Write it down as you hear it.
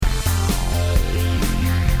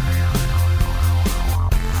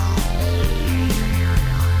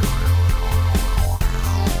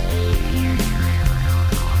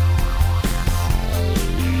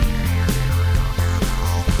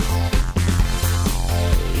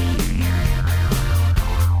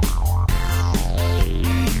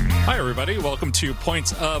everybody. Welcome to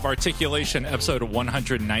Points of Articulation, episode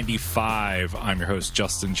 195. I'm your host,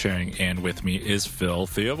 Justin Chang, and with me is Phil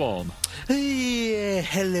Theobald. Hey,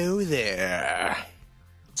 hello there.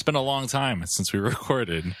 It's been a long time since we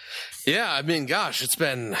recorded. Yeah, I mean, gosh, it's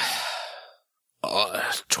been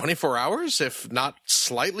 24 hours, if not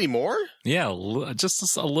slightly more. Yeah,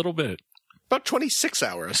 just a little bit. About 26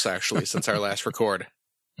 hours, actually, since our last record,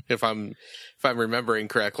 if I'm remembering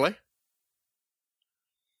correctly.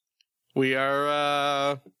 We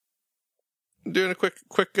are doing a quick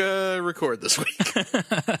record this week.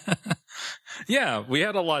 Yeah, we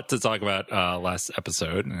had a lot to talk about last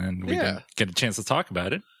episode, and we didn't get a chance to talk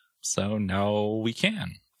about it, so now we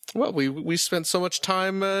can. Well, we spent so much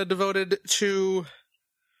time devoted to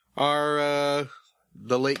our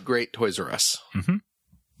the late great Toys R Us. Mm-hmm.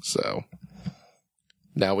 So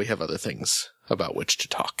now we have other things about which to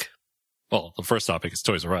talk. Well, the first topic is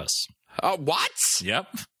Toys R Us. What? Yep.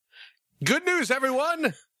 Good news,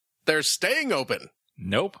 everyone! They're staying open.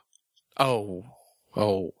 Nope. Oh.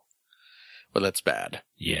 Well, that's bad.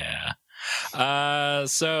 Yeah.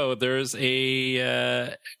 So there's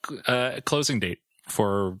a closing date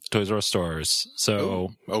for Toys R Us stores.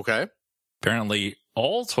 So okay. Apparently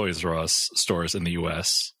all Toys R Us stores in the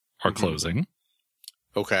U.S. are closing.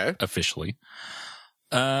 Okay. Officially.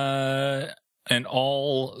 And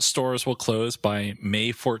all stores will close by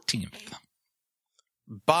May 14th.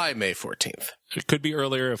 By May 14th. It could be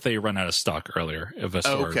earlier if they run out of stock earlier, if a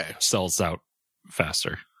store sells out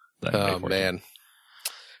faster than May 14th. Man.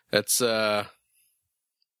 That's, it's going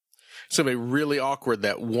to be really awkward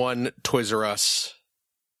that one Toys R Us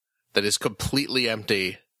that is completely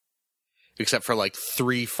empty, except for like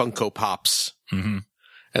 3 Funko Pops, and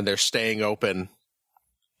they're staying open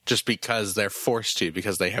just because they're forced to,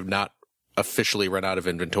 because they have not officially run out of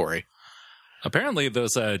inventory. Apparently,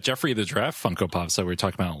 those Jeffrey the Giraffe Funko Pops that we were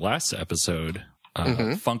talking about last episode,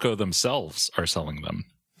 Funko themselves are selling them.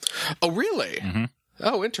 Oh, really? Mm-hmm.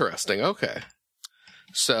 Oh, interesting. Okay.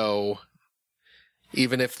 So,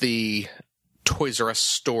 even if the Toys R Us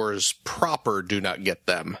stores proper do not get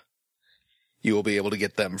them, you will be able to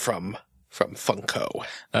get them from Funko.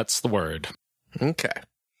 That's the word. Okay.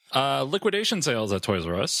 Liquidation sales at Toys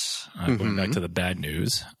R Us. Going back to the bad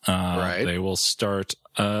news. Right. They will start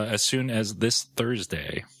as soon as this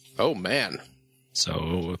Thursday. Oh, man.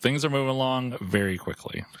 So things are moving along very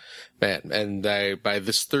quickly. Man, and by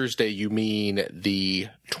this Thursday, you mean the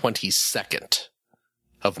 22nd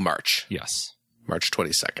of March? Yes. March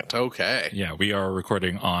 22nd. Okay. Yeah, we are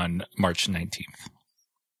recording on March 19th.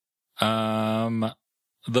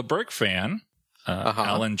 The Burke fan...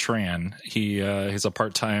 Alan Tran, he's a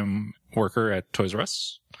part-time worker at Toys R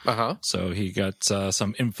Us. So he got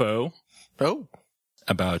some info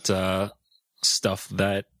about stuff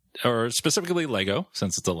that, or specifically Lego,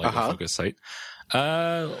 since it's a Lego-focused site.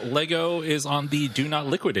 Lego is on the Do Not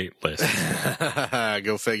Liquidate list.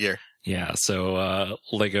 Go figure. Yeah, so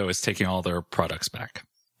Lego is taking all their products back.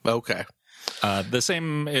 Okay. The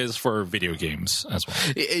same is for video games as well.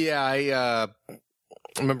 Yeah, I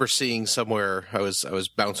remember seeing somewhere, I was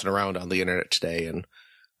bouncing around on the internet today and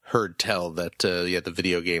heard tell that the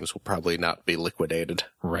video games will probably not be liquidated.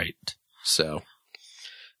 Right. So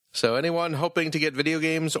anyone hoping to get video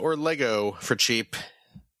games or Lego for cheap,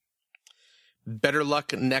 better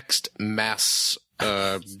luck next mass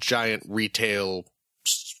giant retail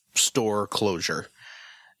store closure.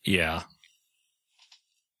 Yeah.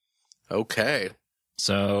 Okay.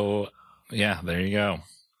 So, yeah, there you go.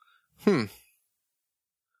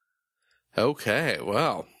 Okay,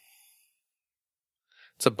 well,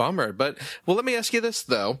 it's a bummer, but let me ask you this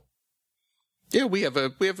though. Yeah,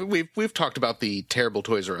 we've talked about the terrible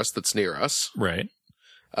Toys R Us that's near us, right?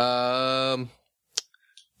 Do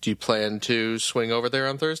you plan to swing over there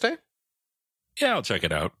on Thursday? Yeah, I'll check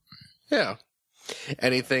it out. Yeah.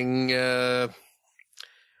 Anything you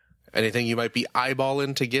might be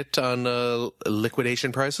eyeballing to get on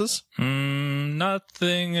liquidation prices?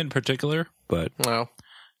 Nothing in particular, but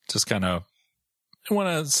just kind of want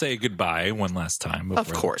to say goodbye one last time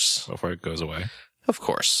before it goes away. Of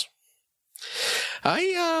course.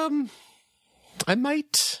 I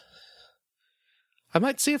might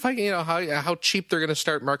see if I can, how cheap they're going to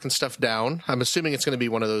start marking stuff down. I'm assuming it's going to be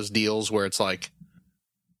one of those deals where it's like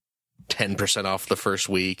 10% off the first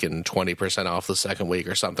week and 20% off the second week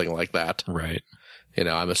or something like that. Right.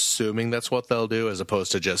 I'm assuming that's what they'll do, as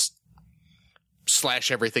opposed to just slash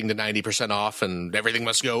everything to 90% off and everything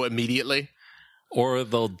must go immediately. Or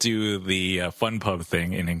they'll do the FunPub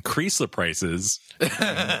thing and increase the prices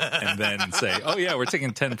and then say, oh, yeah, we're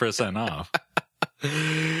taking 10% off.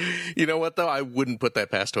 You know what, though? I wouldn't put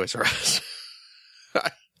that past Toys R Us.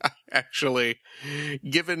 actually,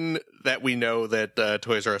 given that we know that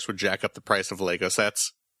Toys R Us would jack up the price of Lego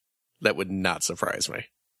sets, that would not surprise me.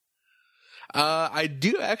 I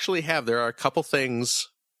do actually there are a couple things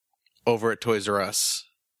over at Toys R Us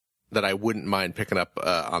that I wouldn't mind picking up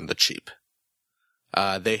on the cheap.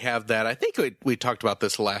 They have that, I think we talked about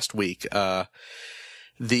this last week, the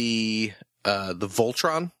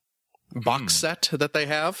Voltron box set that they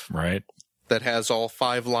have. Right. That has all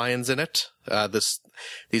 5 lions in it.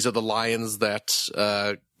 These are the lions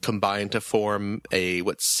that combine to form a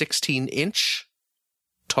 16-inch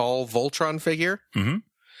tall Voltron figure. Mm-hmm.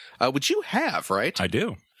 Which you have, right? I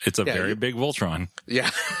do. It's a very big Voltron. Yeah.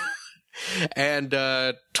 And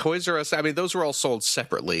Toys R Us, I mean, those were all sold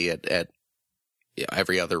separately at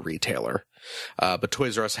every other retailer. But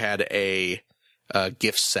Toys R Us had a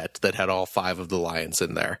gift set that had all 5 of the lions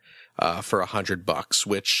in there. For $100,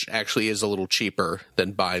 which actually is a little cheaper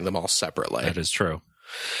than buying them all separately. That is true.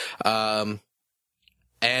 And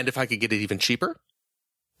if I could get it even cheaper,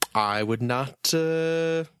 I would not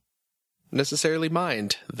necessarily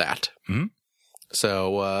mind that. Mm-hmm.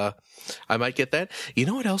 So I might get that. You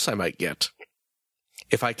know what else I might get?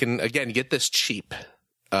 If I can, again, get this cheap,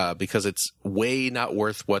 because it's way not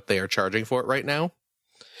worth what they are charging for it right now.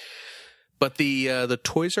 But the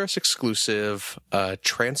Toys R Us exclusive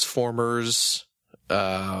Transformers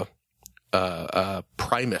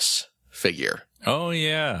Primus figure. Oh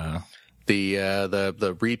yeah.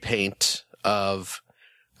 The repaint of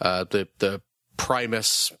the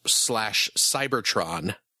Primus /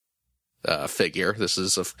 Cybertron figure. This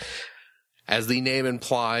is as the name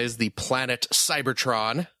implies, the planet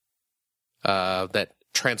Cybertron that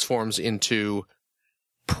transforms into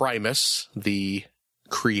Primus, the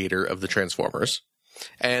creator of the Transformers.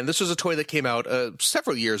 And this was a toy that came out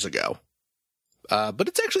several years ago. But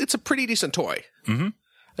it's a pretty decent toy. Mm-hmm.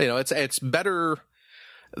 You know, it's better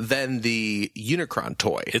than the Unicron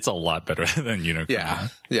toy. It's a lot better than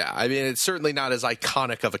Unicron. Yeah. I mean, it's certainly not as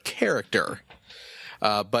iconic of a character.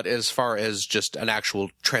 But as far as just an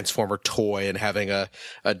actual Transformer toy and having a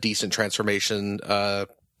decent transformation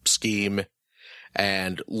scheme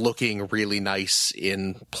and looking really nice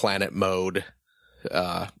in planet mode,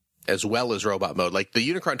 as well as robot mode. Like, the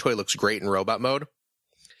Unicron toy looks great in robot mode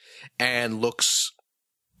and looks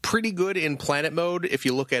pretty good in planet mode if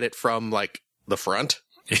you look at it from, like, the front.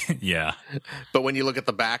 Yeah. But when you look at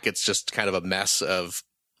the back, it's just kind of a mess of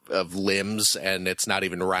limbs, and it's not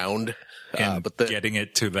even round. And getting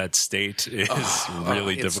it to that state is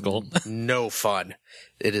really difficult. No fun.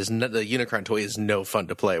 It is the Unicron toy is no fun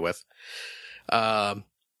to play with.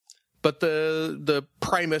 But the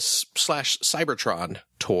Primus / Cybertron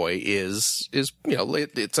toy is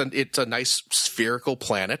it's a nice spherical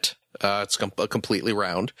planet. It's completely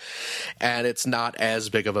round, and it's not as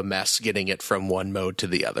big of a mess getting it from one mode to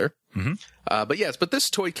the other. Mm-hmm. But this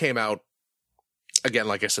toy came out again,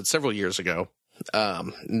 like I said, several years ago.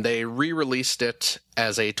 They re-released it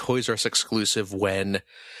as a Toys R Us exclusive when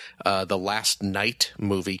the Last Night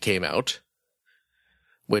movie came out,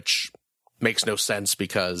 which makes no sense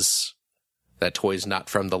because that toy's not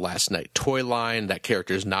from the Last Night toy line. That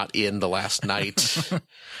character's not in the Last Night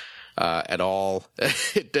at all.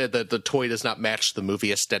 The toy does not match the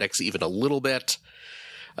movie aesthetics even a little bit.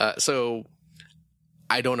 So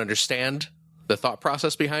I don't understand the thought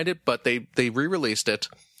process behind it, but they re-released it.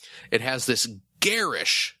 It has this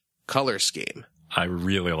garish color scheme. I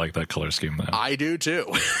really like that color scheme, though. I do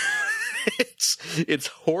too. It's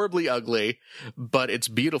horribly ugly, but it's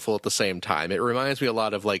beautiful at the same time. It reminds me a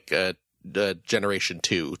lot of like Generation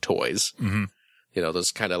 2 toys. Mm-hmm. You know,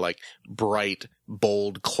 those kind of like bright,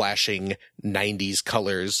 bold, clashing 90s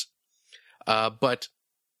colors. But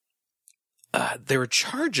they were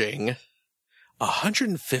charging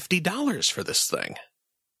 $150 for this thing.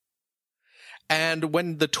 And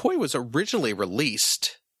when the toy was originally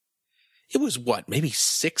released, it was maybe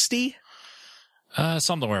 $60?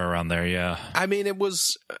 Somewhere around there, yeah. I mean, it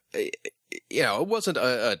was, it wasn't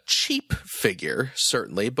a cheap figure,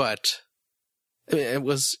 certainly, but it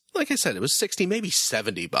was, like I said, it was $60, maybe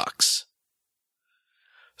 $70.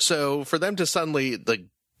 So for them to suddenly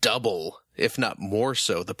double, if not more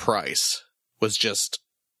so, the price was just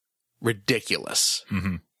ridiculous.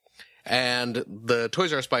 Mm-hmm. And the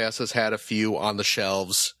Toys R Us by Us has had a few on the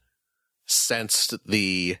shelves since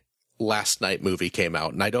the Last Night movie came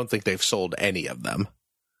out, and I don't think they've sold any of them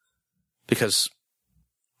because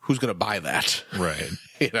who's going to buy that? Right.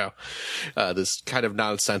 This kind of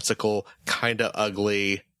nonsensical, kind of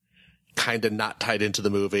ugly, kind of not tied into the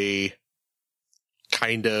movie,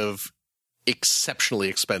 kind of exceptionally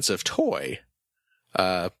expensive toy.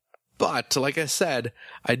 But like I said,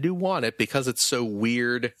 I do want it because it's so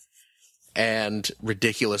weird and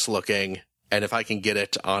ridiculous looking. And if I can get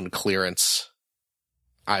it on clearance,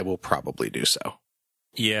 I will probably do so.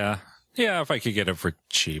 Yeah. Yeah, if I could get it for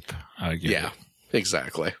cheap, I'd get it.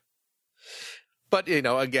 Exactly. But,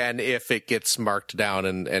 again, if it gets marked down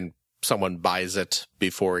and someone buys it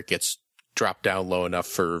before it gets dropped down low enough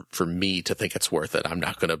for me to think it's worth it, I'm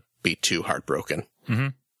not going to be too heartbroken. Mm-hmm.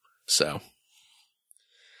 So,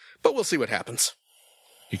 but we'll see what happens.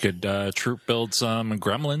 You could troop build some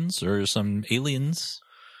gremlins or some aliens.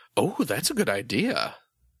 Oh, that's a good idea.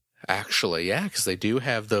 Actually, yeah, because they do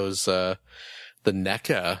have those, the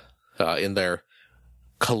NECA in their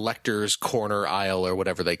collector's corner aisle or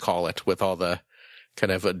whatever they call it, with all the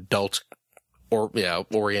kind of adult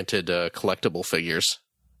oriented collectible figures.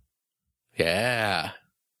 Yeah.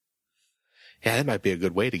 Yeah, that might be a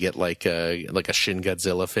good way to get like a Shin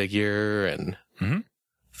Godzilla figure and a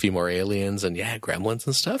few more aliens and gremlins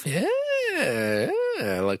and stuff. Yeah,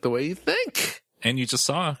 I like the way you think. And you just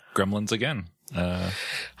saw Gremlins again.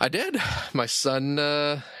 I did. My son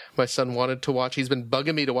wanted to watch. He's been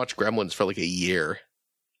bugging me to watch Gremlins for like a year.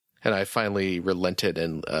 And I finally relented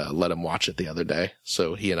and let him watch it the other day.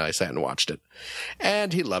 So he and I sat and watched it.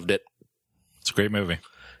 And he loved it. It's a great movie.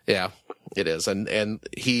 Yeah, it is. And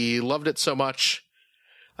he loved it so much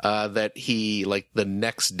that he, like, the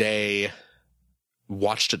next day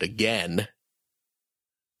watched it again.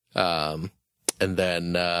 And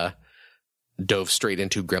then dove straight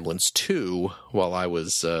into Gremlins 2 while I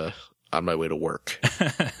was on my way to work.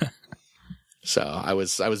 So I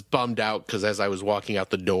was bummed out because as I was walking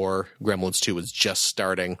out the door, Gremlins 2 was just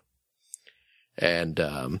starting. And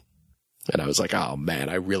I was like, oh man,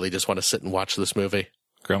 I really just want to sit and watch this movie.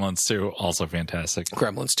 Gremlins 2, also fantastic.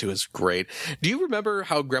 Gremlins 2 is great. Do you remember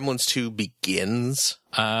how Gremlins 2 begins?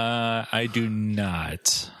 I do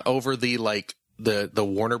not. Over the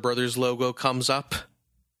Warner Brothers logo comes up.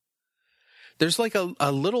 There's like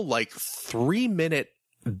a little 3-minute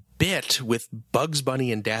bit with Bugs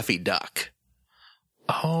Bunny and Daffy Duck.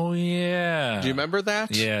 Oh, yeah. Do you remember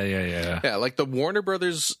that? Yeah. Yeah, like the Warner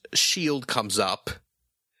Brothers shield comes up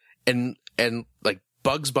and like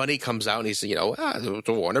Bugs Bunny comes out and he's, the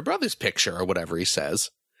Warner Brothers picture or whatever he says.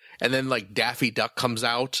 And then like Daffy Duck comes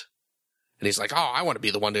out and he's like, oh, I want to be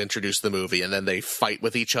the one to introduce the movie. And then they fight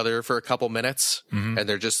with each other for a couple minutes. Mm-hmm. And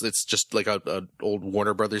it's just like a old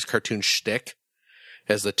Warner Brothers cartoon shtick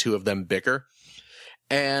as the two of them bicker.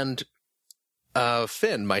 And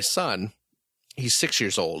Finn, my son, he's 6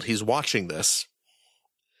 years old. He's watching this.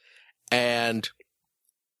 And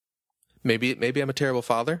maybe I'm a terrible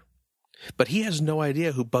father, but he has no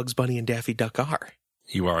idea who Bugs Bunny and Daffy Duck are.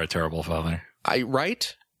 You are a terrible father.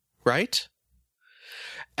 Right?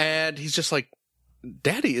 And he's just like,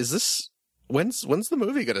 Daddy, when's the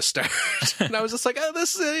movie going to start? And I was just like, oh,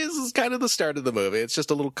 this is kind of the start of the movie. It's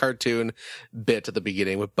just a little cartoon bit at the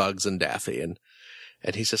beginning with Bugs and Daffy. And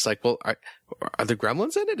he's just like, well, are there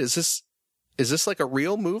gremlins in it? Is this like a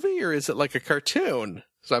real movie or is it like a cartoon?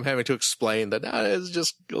 So I'm having to explain that it's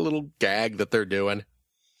just a little gag that they're doing.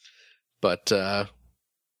 But, I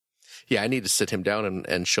need to sit him down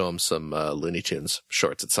and show him some Looney Tunes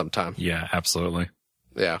shorts at some time. Yeah, absolutely.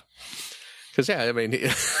 Yeah. Because, I mean,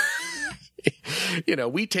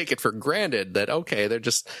 we take it for granted that, okay, they're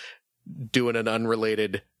just doing an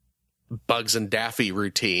unrelated Bugs and Daffy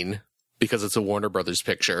routine because it's a Warner Brothers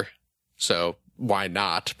picture. So why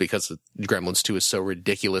not? Because Gremlins 2 is so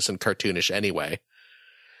ridiculous and cartoonish anyway.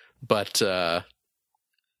 But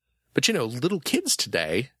little kids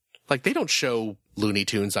today, like, they don't show Looney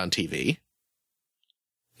Tunes on TV.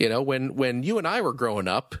 When you and I were growing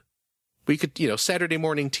up, we could, Saturday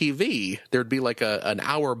morning TV, there'd be like an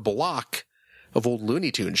hour block of old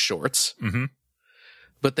Looney Tunes shorts. Mm-hmm.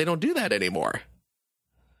 But they don't do that anymore.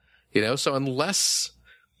 So unless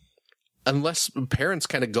parents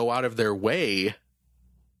kind of go out of their way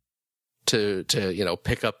to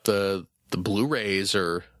pick up the Blu-rays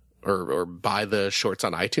or buy the shorts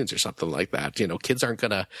on iTunes or something like that, kids aren't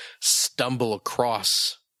going to stumble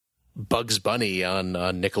across Bugs Bunny on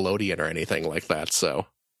Nickelodeon or anything like that. So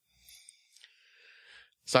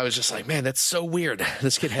I was just like, man, that's so weird.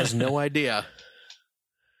 This kid has no idea.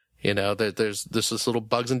 There's this little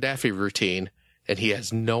Bugs and Daffy routine. And he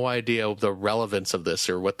has no idea of the relevance of this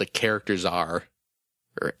or what the characters are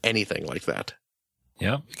or anything like that.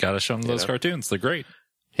 Yeah, you got to show him those cartoons. They're great.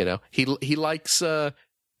 He likes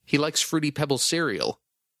Fruity Pebbles cereal,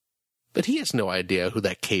 but he has no idea who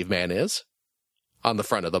that caveman is on the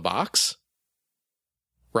front of the box.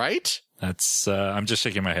 Right? That's I'm just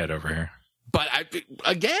shaking my head over here. But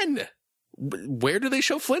again, where do they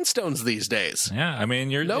show Flintstones these days? Yeah, I mean,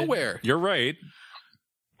 nowhere. You're right.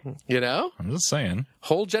 You know? I'm just saying.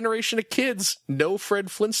 Whole generation of kids know Fred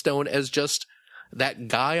Flintstone as just that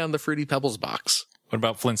guy on the Fruity Pebbles box. What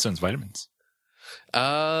about Flintstone's vitamins?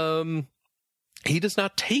 He does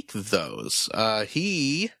not take those.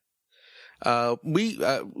 We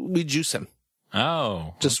juice him.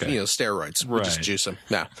 Oh, just, okay. Steroids. Right. We just juice him.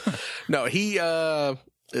 No, he,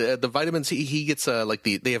 the vitamins he gets,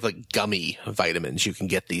 they have like gummy vitamins you can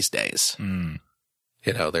get these days. Mm.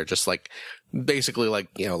 They're just basically like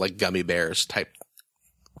gummy bears type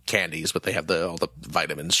candies, but they have all the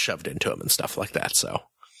vitamins shoved into them and stuff like that. So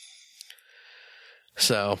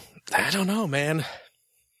I don't know, man.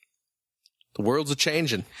 The world's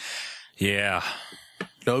a-changing. Yeah.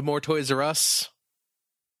 No more Toys R Us.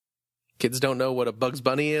 Kids don't know what a Bugs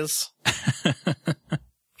Bunny is.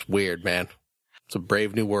 It's weird, man. It's a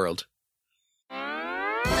brave new world.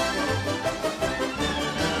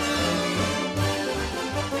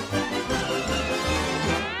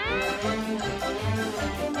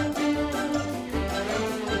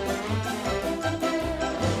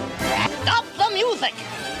 Stop the music!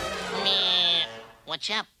 Meh. What's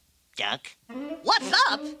up, Duck? What's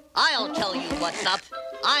up? I'll tell you what's up.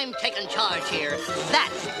 I'm taking charge here.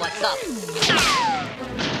 That's what's up.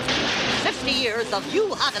 50 years of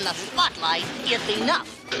you hot in the spotlight is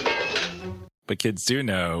enough. But kids do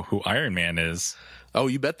know who Iron Man is. Oh,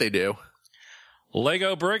 you bet they do.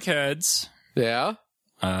 Lego Brickheads. Yeah?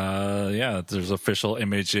 There's official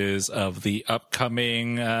images of the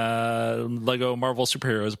upcoming Lego Marvel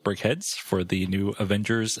Superheroes Brickheads for the new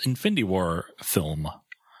Avengers Infinity War film.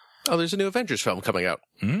 Oh, there's a new Avengers film coming out.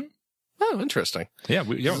 Hmm? Oh, interesting. Yeah,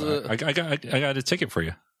 I got a ticket for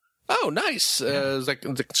you. Oh, nice. Is it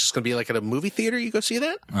just going to be like at a movie theater? You go see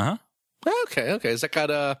that? Uh-huh. Okay. Has that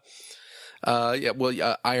got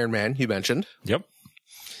Iron Man, you mentioned. Yep.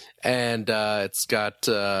 And it's got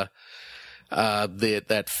that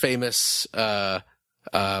famous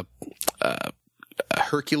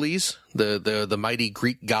Hercules, the mighty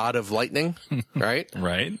Greek god of lightning, right?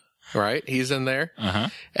 Right. He's in there. Uh-huh.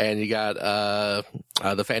 And you got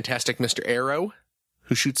the fantastic Mr. Arrow,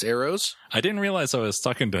 who shoots arrows. I didn't realize I was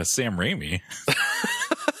talking to Sam Raimi.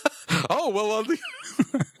 Oh, well, if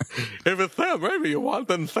it's Sam Raimi you want,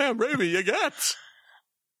 then Sam Raimi you get.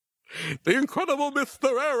 The incredible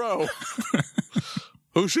Mr. Arrow,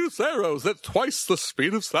 who shoots arrows at twice the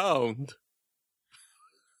speed of sound.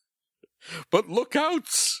 But look out!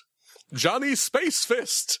 Johnny Space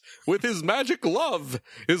Fist, with his magic glove,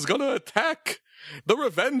 is gonna attack the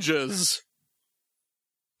Revengers.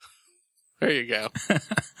 There you go.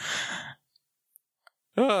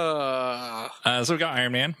 So we got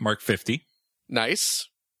Iron Man, Mark 50. Nice.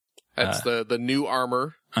 That's the new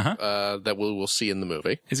armor that we'll see in the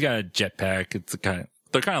movie. He's got a jetpack.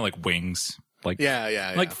 They're kind of like wings.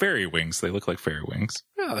 Yeah. Like fairy wings. They look like fairy wings.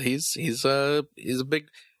 Well, he's a big...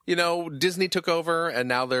 Disney took over, and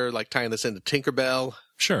now they're tying this into Tinkerbell.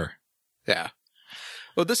 Sure. Yeah.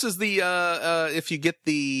 Well, this is the if you get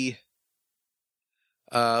the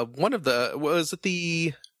one of the was it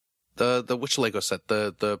the which Lego set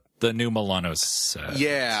the new Milano set.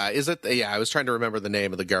 Yeah, is it? Yeah, I was trying to remember the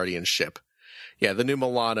name of the Guardian ship. Yeah, the new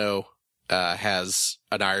Milano has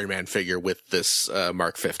an Iron Man figure with this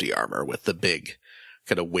Mark 50 armor with the big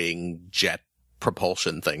kind of wing jet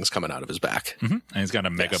propulsion things coming out of his back. Mm-hmm. And he's got a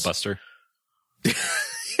Mega Buster.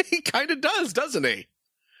 He kind of does, doesn't he?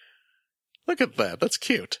 Look at that. That's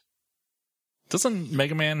cute. Doesn't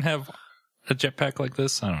Mega Man have a jetpack like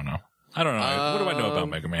this? I don't know. What do I know about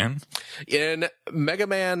Mega Man? In Mega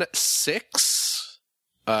Man 6,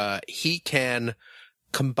 he can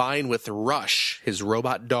combine with Rush, his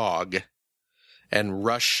robot dog, and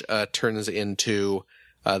Rush turns into...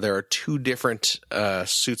 there are two different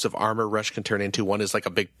suits of armor Rush can turn into. One is like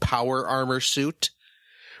a big power armor suit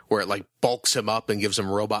where it bulks him up and gives him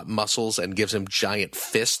robot muscles and gives him giant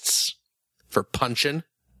fists for punching.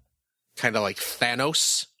 Kind of like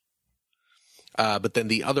Thanos. But then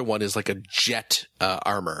the other one is like a jet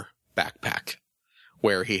armor backpack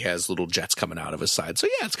where he has little jets coming out of his side. So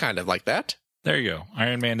yeah, it's kind of like that. There you go.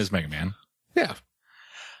 Iron Man is Mega Man. Yeah.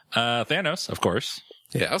 Thanos, of course.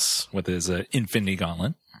 Yes. With his Infinity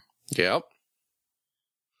Gauntlet. Yep.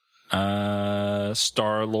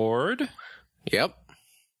 Star-Lord. Yep.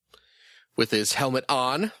 With his helmet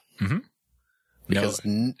on. Mm-hmm. Because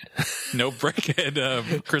no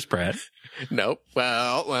Brickhead Chris Pratt. Nope.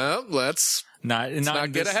 Well, let's not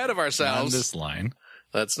get ahead of ourselves. Not in this line.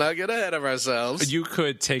 Let's not get ahead of ourselves. You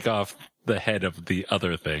could take off the head of the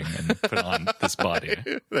other thing and put on this body.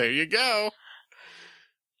 There you go.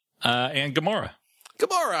 And Gamora.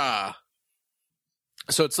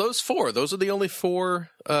 So it's those four. Those are the only four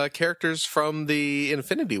characters from the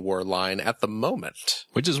Infinity War line at the moment.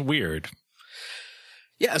 Which is weird.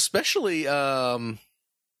 Yeah, especially, the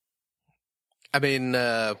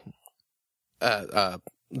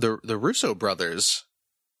Russo brothers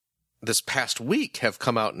this past week have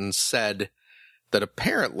come out and said that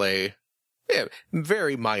apparently,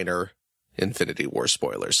 very minor Infinity War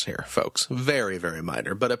spoilers here, folks. Very, very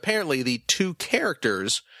minor. But apparently the two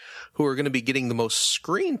characters who are going to be getting the most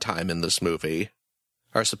screen time in this movie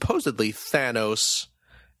are supposedly Thanos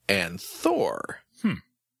and Thor.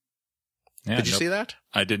 Yeah, did you see that?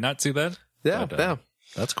 I did not see that. Yeah, but, yeah.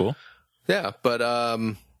 That's cool. Yeah, but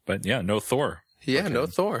yeah, no Thor. Yeah, no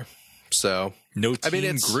Thor. So no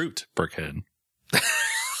Team Groot, Brickhead.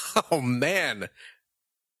 Oh man.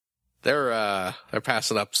 They're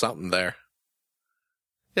passing up something there.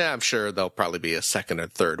 Yeah, I'm sure there'll probably be a second or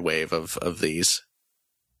third wave of these.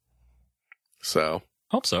 So.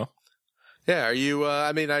 Hope so. Yeah, are you,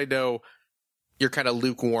 I know you're kind of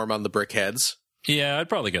lukewarm on the Brickheads. Yeah, I'd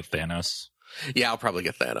probably get Thanos. Yeah, I'll probably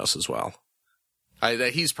get Thanos as well.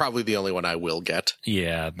 He's probably the only one I will get.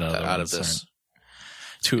 Yeah, out of this.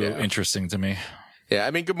 Too interesting to me.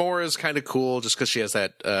 Yeah, Gamora is kind of cool just because she has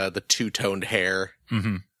that, the two-toned hair,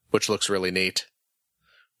 which looks really neat.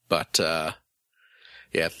 But, yeah,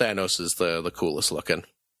 Thanos is the coolest looking.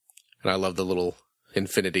 And I love the little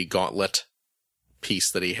Infinity Gauntlet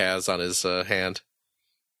piece that he has on his hand.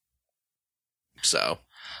 So.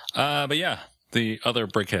 But yeah, the other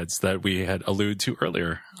Brickheads that we had alluded to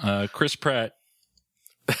earlier. Chris Pratt.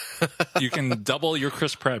 You can double your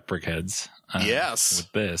Chris Pratt Brickheads. Yes.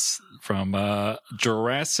 With this. From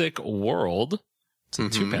Jurassic World. It's a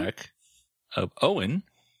 2-pack of Owen.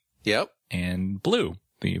 Yep. And Blue,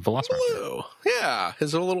 the Velociraptor. Blue. Yeah,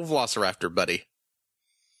 his little Velociraptor buddy.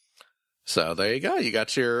 So there you go. You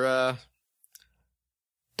got your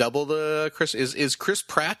double the Chris. Is Chris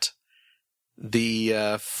Pratt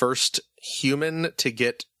the first human to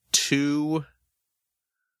get two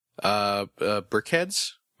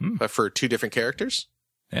Brickheads for two different characters?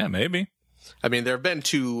 Yeah, maybe. There have been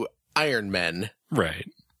two Iron Men, right?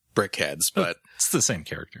 Brickheads, but it's the same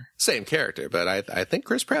character. Same character, but I think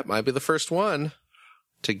Chris Pratt might be the first one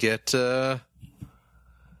to get two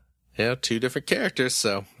different characters.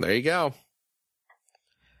 So there you go.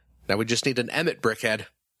 Now we just need an Emmett Brickhead.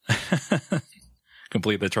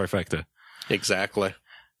 Complete the trifecta. Exactly.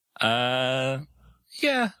 Yeah.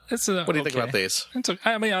 It's what do you think about these?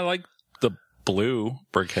 I like the Blue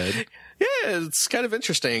Brickhead. Yeah, it's kind of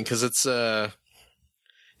interesting because it's,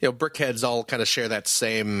 Brickheads all kind of share that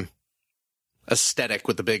same aesthetic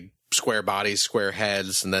with the big square bodies, square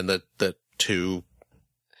heads, and then the two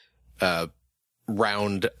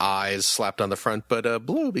round eyes slapped on the front. But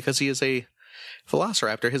Blue, because he is a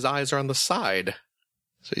Velociraptor, his eyes are on the side.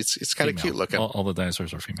 So it's kind of cute looking. All the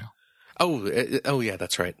dinosaurs are female. Oh yeah,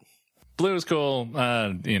 that's right. Blue is cool.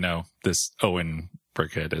 This Owen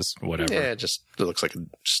Brickhead is whatever. Yeah, it looks like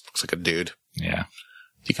a dude. Yeah.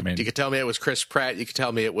 You could tell me it was Chris Pratt. You could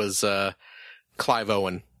tell me it was Clive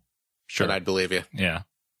Owen. Sure. And I'd believe you. Yeah.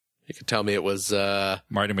 You could tell me it was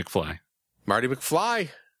Marty McFly. Marty McFly.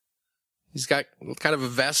 He's got kind of a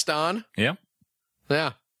vest on. Yeah.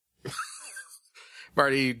 Yeah.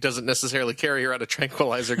 Marty doesn't necessarily carry around a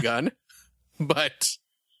tranquilizer gun, but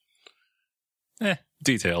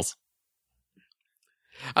details.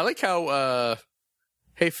 I like how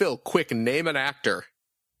hey Phil, quick, name an actor.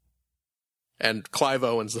 And Clive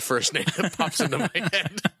Owen's the first name that pops into my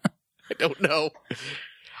head. I don't know.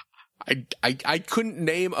 I couldn't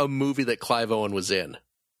name a movie that Clive Owen was in.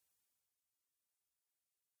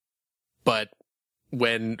 But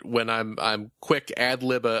when I'm quick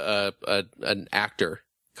ad-lib an actor,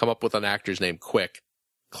 come up with an actor's name quick,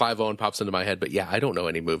 Clive Owen pops into my head. But yeah, I don't know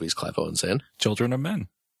any movies Clive Owen's in. Children of Men.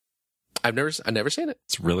 I've never seen it.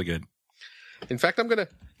 It's really good. In fact,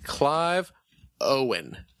 Clive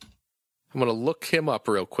Owen. I'm going to look him up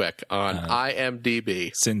real quick on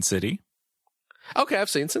IMDb. Sin City. Okay, I've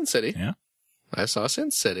seen Sin City. Yeah. I saw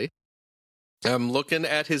Sin City. I'm looking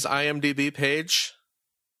at his IMDb page.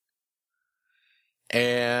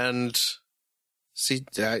 And see,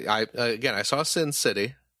 I saw Sin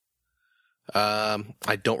City.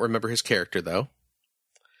 I don't remember his character, though.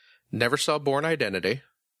 Never saw Bourne Identity.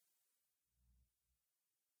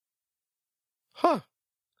 Huh.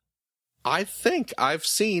 I think I've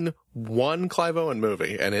seen one Clive Owen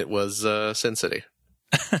movie, and it was Sin City.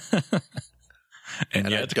 and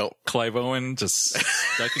yet, Clive Owen just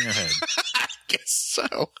stuck in your head. I guess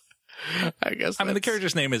so. The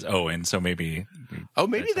character's name is Owen, so maybe. Oh,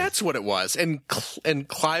 maybe that's what it was. And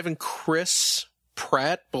Clive and Chris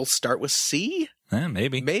Pratt both start with C?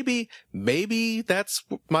 Maybe that's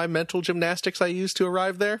my mental gymnastics I used to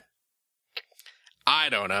arrive there. I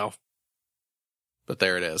don't know. But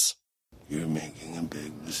there it is. You're making a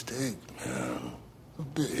big mistake, man. A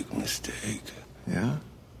big mistake. Yeah?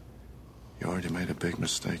 You already made a big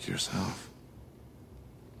mistake yourself.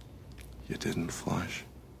 You didn't flush.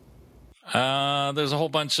 There's a whole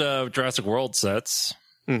bunch of Jurassic World sets.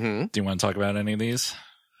 Mm-hmm. Do you want to talk about any of these?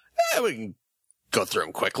 We can go through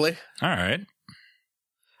them quickly. All right.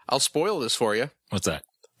 I'll spoil this for you. What's that?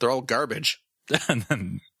 They're all garbage. And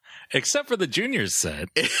then, except for the Juniors set.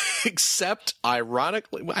 Except,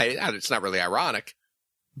 ironically, it's not really ironic,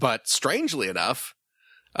 but strangely enough,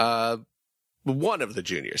 one of the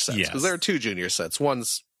Junior sets. Because there are two Junior sets.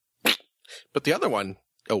 One's, but the other one,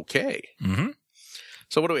 okay. Mm-hmm.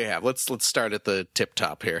 So what do we have? Let's start at the tip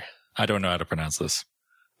top here. I don't know how to pronounce this.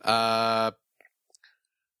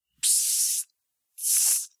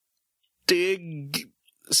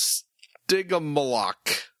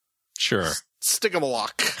 Stygimoloch. Sure.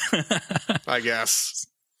 Stygimoloch, I guess.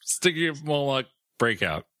 Stygimoloch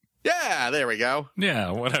breakout. Yeah, there we go.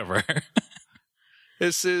 Yeah, whatever.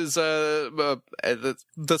 This is the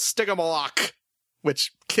Stygimoloch,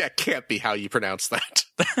 which can't be how you pronounce that.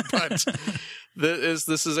 But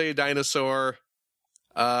this is a dinosaur.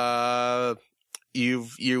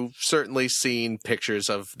 You've certainly seen pictures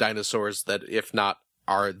of dinosaurs that, if not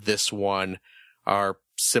are this one, are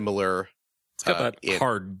similar. It's got that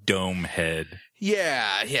hard dome head.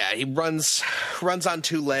 Yeah. He runs on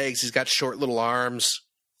two legs. He's got short little arms.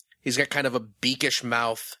 He's got kind of a beakish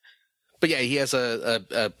mouth. But yeah, he has a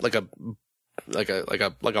monk, like a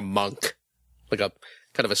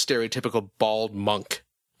kind of a stereotypical bald monk,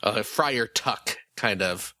 a Friar Tuck kind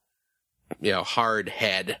of, hard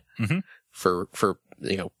head for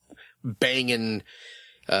banging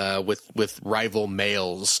with rival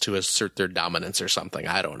males to assert their dominance or something.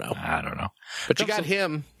 I don't know. But you got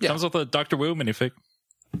him. Yeah. Comes with a Dr. Wu minifig.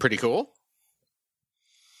 Pretty cool.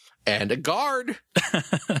 And a guard.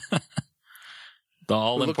 The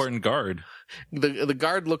all-important guard. The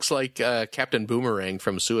guard looks like Captain Boomerang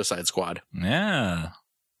from Suicide Squad. Yeah.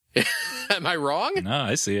 Am I wrong? No,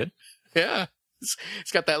 I see it. Yeah. He's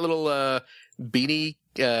got that little beanie,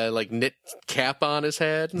 knit cap on his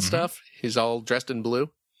head and stuff. He's all dressed in blue.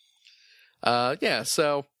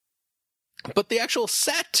 So... But the actual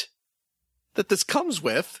set that this comes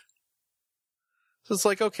with... So it's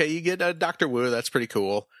like, okay, you get a Dr. Wu, that's pretty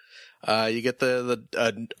cool. You get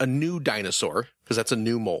a new dinosaur, because that's a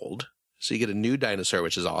new mold. So you get a new dinosaur,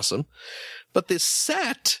 which is awesome. But this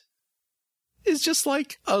set is just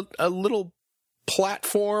like a little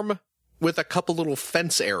platform with a couple little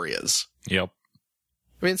fence areas. Yep.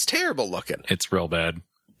 I mean, it's terrible looking. It's real bad.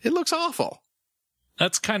 It looks awful.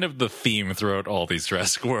 That's kind of the theme throughout all these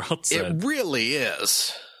Jurassic World sets. It really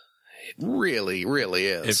is. It really, really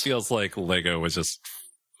is. It feels like Lego was just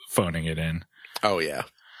phoning it in. Oh, yeah.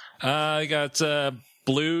 You got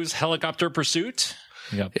Blue's Helicopter Pursuit.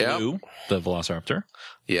 You got Blue, the Velociraptor.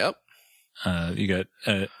 Yep. You got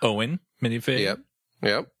Owen minifig.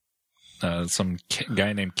 Yep. Some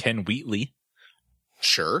guy named Ken Wheatley.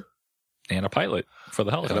 Sure. And a pilot for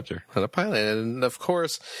the helicopter. And a pilot. And, of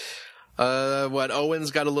course,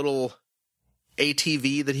 Owen's got a little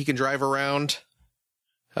ATV that he can drive around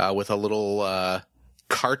with a little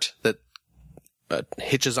cart that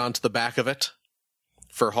hitches onto the back of it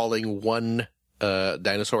for hauling one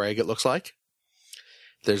dinosaur egg, it looks like.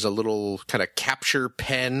 There's a little kind of capture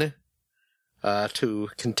pen to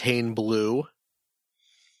contain Blue,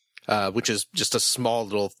 which is just a small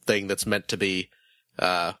little thing that's meant to be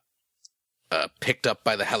picked up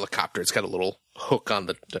by the helicopter. It's got a little hook on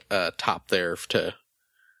the top there for the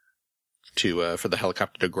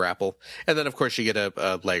helicopter to grapple. And then, of course, you get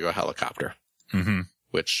a Lego helicopter,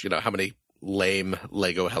 which, how many lame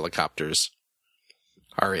Lego helicopters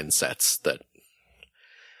are in sets that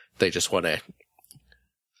they just want to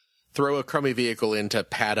throw a crummy vehicle in to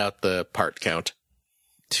pad out the part count.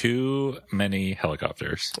 Too many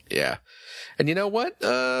helicopters. Yeah. And you know what?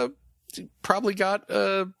 Probably got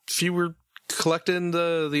fewer collecting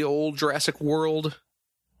the old Jurassic World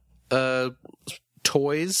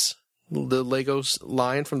toys, the Legos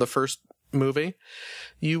line from the first movie.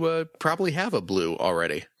 You probably have a Blue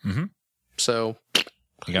already. Mm-hmm. So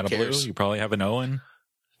you got a Blue, you probably have an Owen.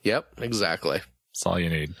 Yep, exactly. That's all you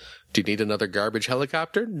need. Do you need another garbage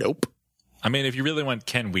helicopter? Nope. I mean, if you really want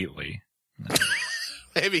Ken Wheatley.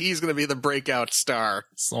 Maybe he's going to be the breakout star.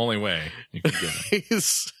 It's the only way you can get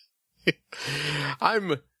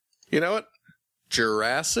him. You know what?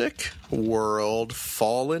 Jurassic World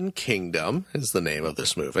Fallen Kingdom is the name of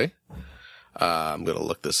this movie. I'm going to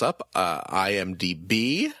look this up.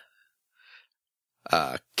 IMDb.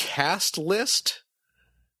 Cast list.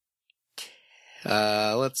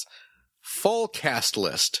 Full cast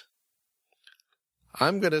list.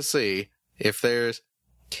 I'm going to see if there's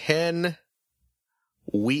Ken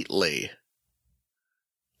Wheatley.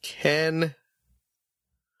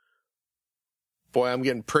 Boy, I'm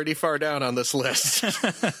getting pretty far down on this list.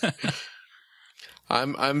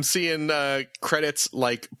 I'm seeing credits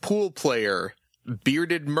like pool player,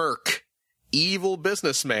 bearded merc, evil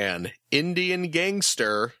businessman, Indian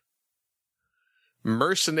gangster,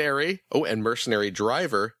 mercenary, and mercenary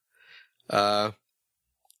driver. Well,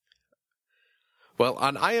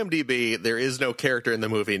 on IMDb, there is no character in the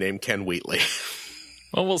movie named Ken Wheatley.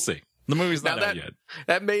 Well, we'll see. The movie's not out yet.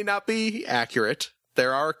 That may not be accurate.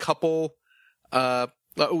 There are a couple...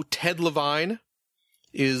 Ted Levine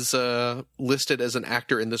is listed as an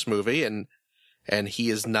actor in this movie, and he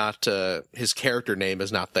is not... his character name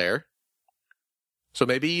is not there. So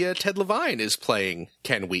maybe Ted Levine is playing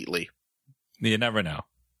Ken Wheatley. You never know.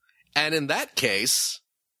 And in that case,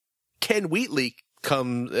 Ken Wheatley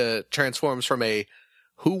transforms from a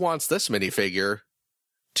 "who wants this minifigure"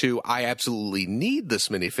 to "I absolutely need this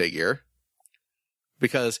minifigure,"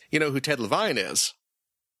 because you know who Ted Levine is.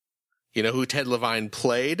 You know who Ted Levine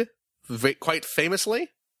played quite famously?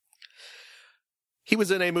 He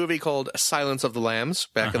was in a movie called Silence of the Lambs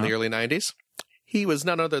back in the early 90s. He was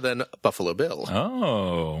none other than Buffalo Bill.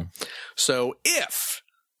 Oh. So if,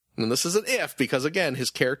 and this is an if, because again, his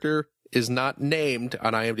character is not named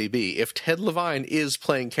on IMDb. If Ted Levine is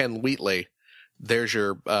playing Ken Wheatley, there's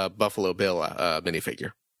your Buffalo Bill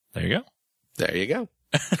minifigure. There you go. There you go.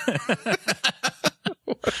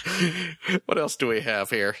 What else do we have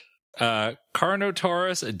here?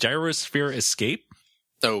 Carnotaurus Gyrosphere Escape.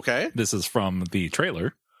 Okay. This is from the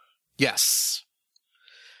trailer. Yes.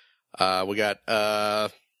 We got,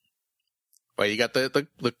 you got the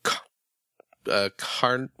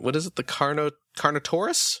what is it? The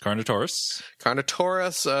Carnotaurus?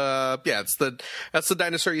 Carnotaurus. Yeah, that's the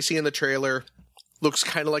dinosaur you see in the trailer. Looks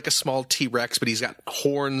kind of like a small T-Rex, but he's got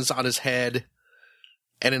horns on his head.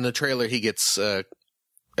 And in the trailer, he gets,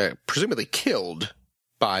 presumably killed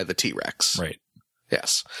by the T-Rex. Right.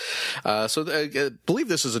 Yes. So I believe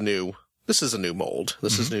this is a new mold.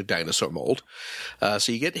 This is a new dinosaur mold.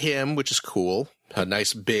 So you get him, which is cool. A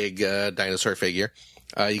nice big dinosaur figure.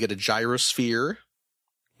 You get a gyrosphere,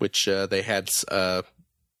 which they had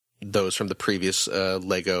those from the previous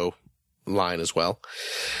Lego line as well.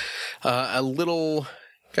 A little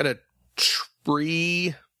kind of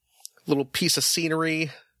tree, little piece of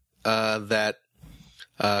scenery that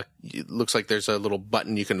looks like there's a little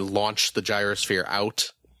button you can launch the gyrosphere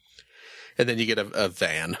out. And then you get a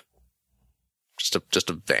van. Just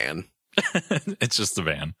a van. It's just a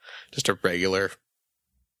van. Just a regular,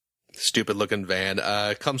 stupid looking van.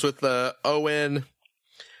 Comes with Owen.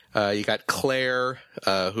 You got Claire,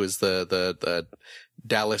 who is the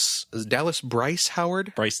Dallas Bryce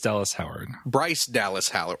Howard? Bryce Dallas Howard. Bryce Dallas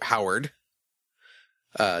Howard.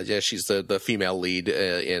 Yeah, she's the female lead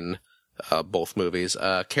in both movies.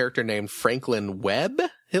 Character named Franklin Webb,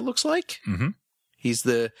 it looks like. Mm-hmm. He's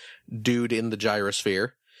the dude in the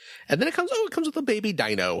gyrosphere. And then it comes with a baby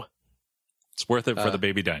dino. It's worth it for the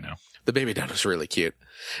baby dino. The baby dino's really cute.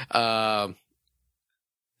 The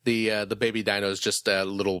baby dino is just a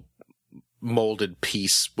little molded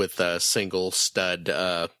piece with a single stud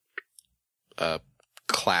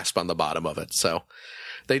clasp on the bottom of it. So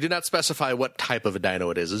they do not specify what type of a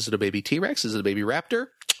dino it is. Is it a baby T-Rex? Is it a baby raptor?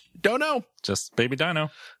 Don't know. Just baby dino.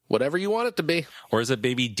 Whatever you want it to be. Or is it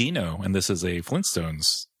baby Dino and this is a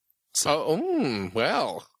Flintstones?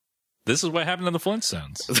 Well. This is what happened to the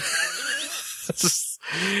Flintstones.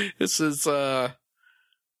 This is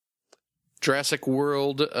Jurassic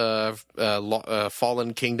World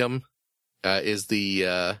Fallen Kingdom is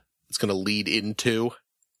it's going to lead into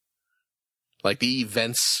like the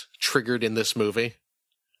events triggered in this movie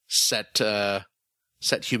set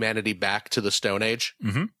humanity back to the Stone Age.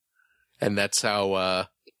 Mm-hmm. And that's how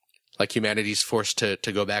like humanity's forced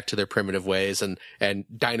to go back to their primitive ways and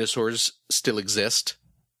dinosaurs still exist.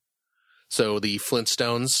 So the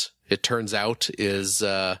Flintstones, it turns out, is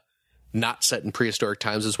not set in prehistoric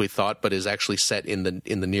times as we thought, but is actually set in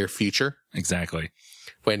the near future. Exactly.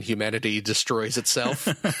 When humanity destroys itself,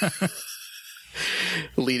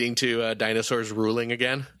 leading to dinosaurs ruling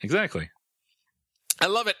again. Exactly. I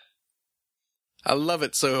love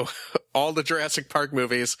it. So all the Jurassic Park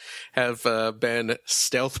movies have been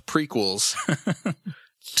stealth prequels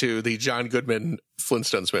to the John Goodman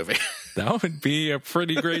Flintstones movie. That would be a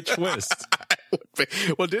pretty great twist.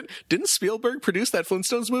 Well, didn't Spielberg produce that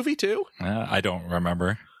Flintstones movie too? I don't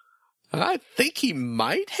remember. I think he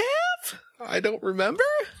might have. I don't remember.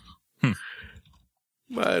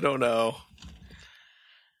 I don't know.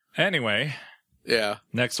 Anyway. Yeah.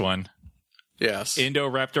 Next one. Yes.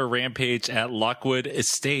 Indoraptor rampage at Lockwood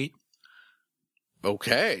Estate.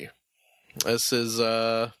 Okay. This is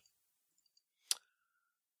a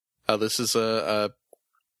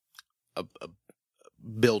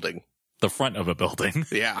building. The front of a building.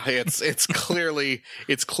 Yeah, it's clearly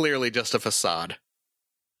just a facade.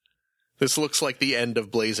 This looks like the end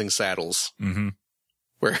of Blazing Saddles,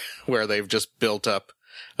 where they've just built up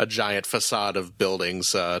a giant facade of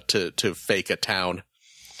buildings to fake a town.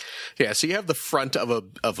 Yeah, so you have the front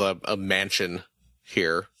of a mansion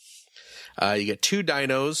here. You get 2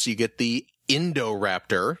 dinos. You get the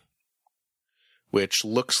Indoraptor, which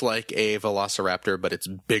looks like a Velociraptor, but it's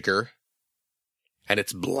bigger. And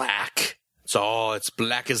it's black. It's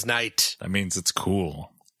black as night. That means it's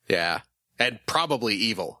cool. Yeah. And probably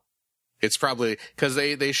evil. It's probably, because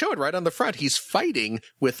they show it right on the front. He's fighting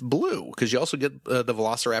with Blue, because you also get the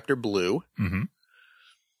Velociraptor Blue. Mm-hmm.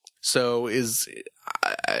 So is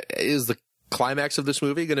the climax of this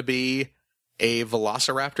movie going to be a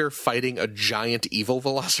Velociraptor fighting a giant evil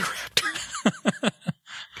Velociraptor?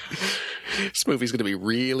 This movie's going to be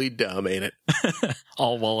really dumb, ain't it?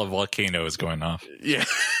 All while a volcano is going off. Yeah,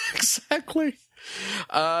 exactly.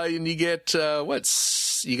 And you get,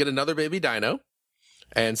 you get another baby dino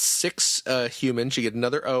and 6 humans. You get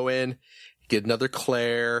another Owen, you get another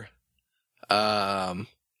Claire.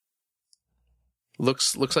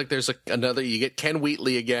 Looks like there's another, you get Ken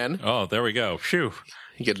Wheatley again. Oh, there we go. Phew.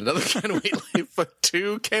 You get another Ken Wheatley, but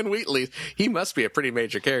 2 Ken Wheatleys. He must be a pretty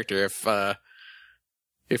major character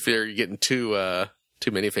if you're getting 2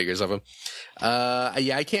 minifigures of him.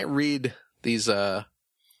 Yeah, I can't read these,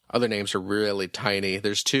 other names are really tiny.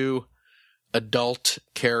 There's 2 adult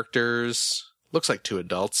characters. Looks like 2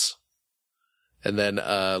 adults. And then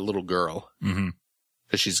a little girl. Mm-hmm.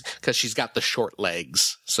 Cause she's got the short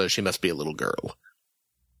legs, so she must be a little girl.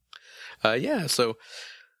 Yeah, so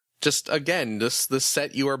just again, this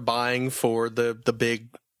set you are buying for the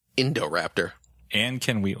big Indoraptor. And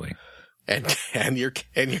Ken Wheatley. And your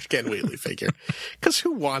Ken Wheatley figure. Cause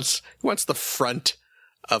who wants the front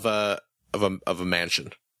of a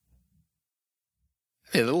mansion?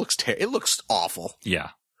 And it looks awful. Yeah.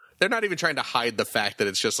 They're not even trying to hide the fact that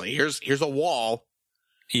it's just like, here's a wall.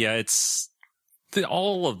 Yeah,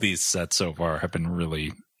 all of these sets so far have been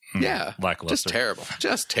really lackluster.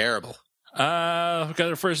 Just terrible. We've got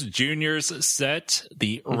our first Juniors set,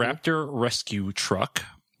 the Raptor Rescue Truck.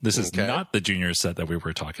 This is not the Junior set that we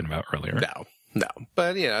were talking about earlier. No.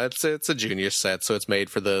 But, it's a Junior set, so it's made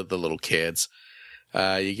for the little kids.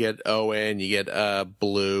 You get Owen, you get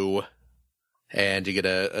Blue, and you get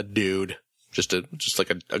a dude, just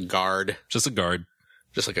like a guard. Just a guard.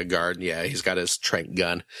 Just like a guard, yeah. He's got his trank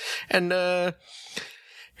gun. And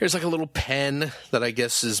here's like a little pen that I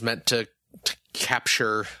guess is meant to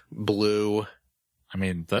capture Blue. I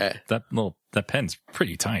mean, that pen's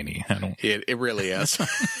pretty tiny. It really is.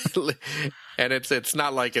 And it's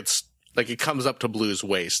not like it's like it comes up to Blue's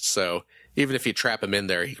waist, so even if you trap him in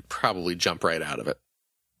there, he could probably jump right out of it.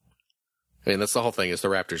 I mean, that's the whole thing, is the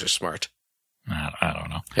Raptors are smart. I don't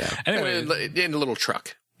know. Yeah. Anyway, in a little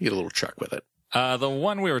truck. You get a little truck with it. The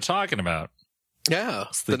one we were talking about. Yeah,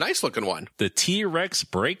 the nice looking one. The T-Rex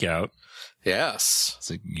Breakout. Yes.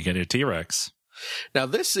 So you get your T-Rex. Now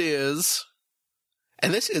this is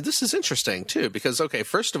interesting too, because, okay,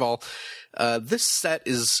 first of all, this set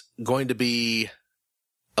is going to be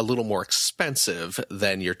a little more expensive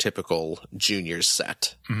than your typical Juniors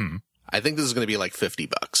set. Mm-hmm. I think this is going to be like $50.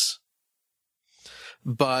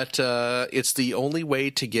 But it's the only way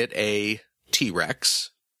to get a T-Rex.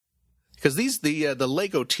 Because the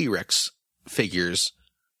Lego T-Rex figures,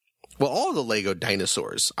 well, all the Lego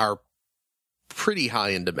dinosaurs are pretty high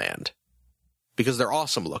in demand. Because they're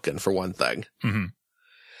awesome looking, for one thing. Mm-hmm.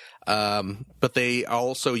 But they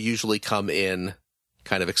also usually come in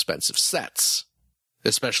kind of expensive sets.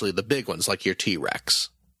 Especially the big ones, like your T-Rex.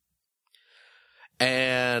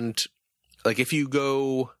 And, like, if you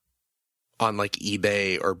go on, like,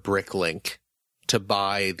 eBay or Bricklink to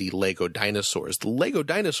buy the Lego dinosaurs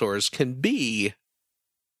can be,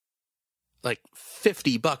 like,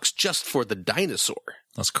 $50 just for the dinosaur.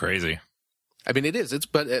 That's crazy. I mean, it is.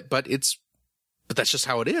 But that's just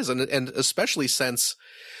how it is. And especially since,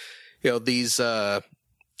 these, they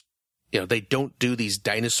don't do these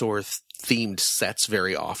dinosaur themed sets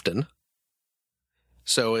very often.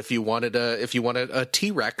 So if you wanted a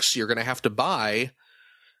T-Rex, you're going to have to buy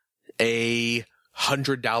a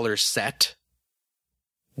 $100 set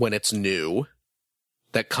when it's new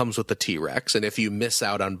that comes with the T-Rex. And if you miss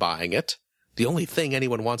out on buying it, the only thing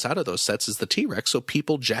anyone wants out of those sets is the T-Rex. So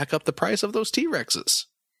people jack up the price of those T-Rexes.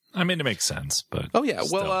 I mean, it makes sense, but oh yeah.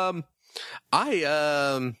 Still.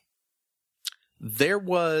 Well, there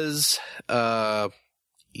was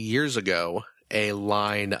years ago a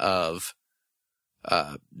line of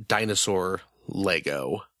dinosaur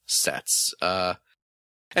Lego sets.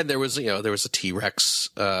 And there was a T-Rex,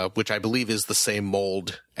 which I believe is the same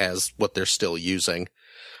mold as what they're still using.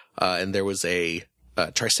 And there was a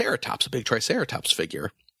Triceratops, a big Triceratops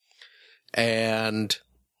figure. And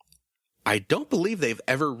I don't believe they've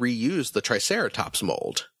ever reused the Triceratops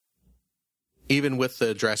mold, even with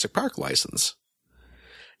the Jurassic Park license.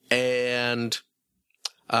 And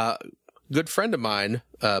a good friend of mine,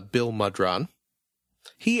 Bill Mudron,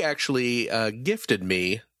 he actually gifted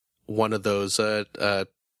me one of those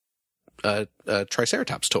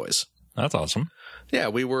Triceratops toys. That's awesome. Yeah,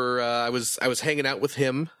 we were. I was hanging out with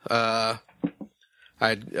him.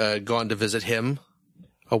 I'd gone to visit him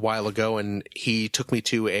a while ago, and he took me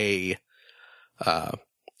to a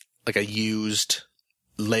used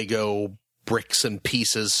Lego bricks and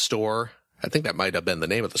pieces store. I think that might have been the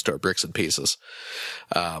name of the store, Bricks and Pieces.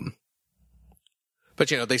 But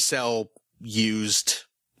they sell used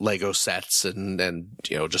Lego sets and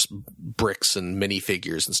just bricks and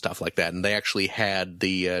minifigures and stuff like that. And they actually had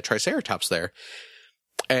the Triceratops there,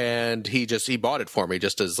 and he bought it for me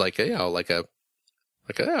just as like a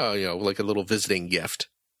little visiting gift.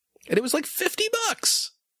 And it was like $50.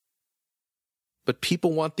 But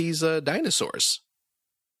people want these dinosaurs.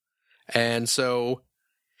 And so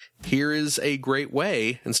here is a great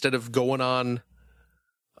way, instead of going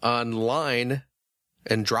online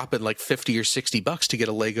and dropping like $50 or $60 to get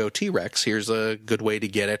a Lego T-Rex, here's a good way to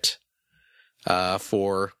get it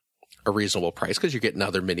for a reasonable price, because you're getting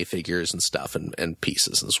other minifigures and stuff and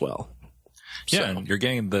pieces as well. Yeah, and you're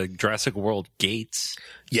getting the Jurassic World gates.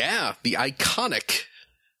 Yeah, the iconic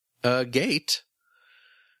gate.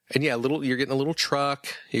 And yeah, you're getting a little truck,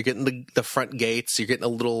 you're getting the front gates, you're getting a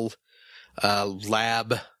little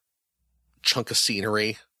lab chunk of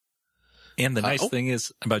scenery. And the nice thing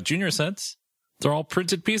is about Junior sets, they're all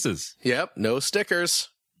printed pieces. Yep, no stickers.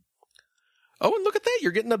 Oh, and look at that,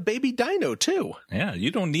 you're getting a baby dino too. Yeah,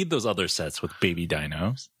 you don't need those other sets with baby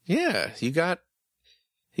dinos. Yeah, you got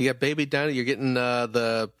baby dino, you're getting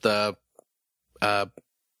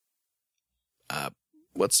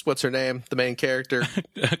what's her name? The main character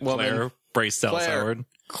woman. Bryce Dallas Howard.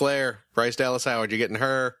 Claire, Bryce Dallas Howard. You're getting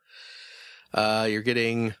her. You're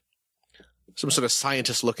getting some sort of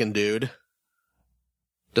scientist-looking dude.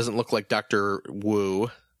 Doesn't look like Dr.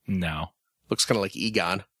 Wu. No. Looks kind of like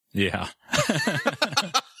Egon. Yeah.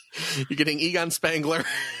 You're getting Egon Spangler.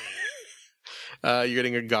 You're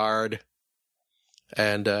getting a guard.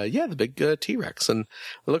 And, the big T-Rex. And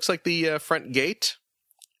it looks like the front gate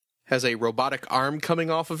has a robotic arm coming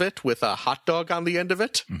off of it with a hot dog on the end of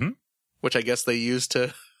it, which I guess they use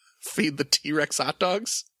to feed the T-Rex hot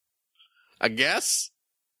dogs. I guess.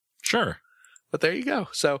 Sure. But there you go.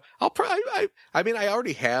 So I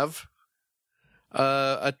already have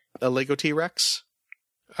a Lego T-Rex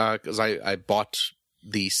because I bought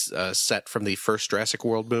the set from the first Jurassic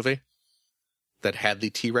World movie that had the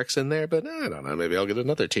T-Rex in there, but I don't know. Maybe I'll get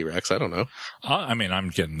another T-Rex. I don't know. I'm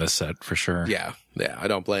getting this set for sure. Yeah. I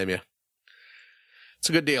don't blame you. It's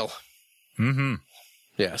a good deal. Mm-hmm.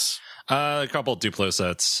 Yes. A couple Duplo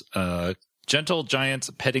sets. Gentle Giant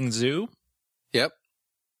Petting Zoo. Yep.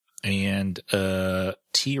 And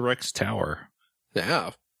T-Rex Tower.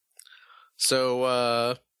 Yeah.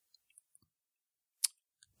 So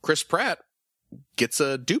Chris Pratt gets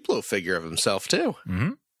a Duplo figure of himself too.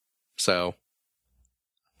 Mm-hmm. So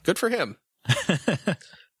good for him.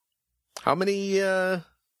 How many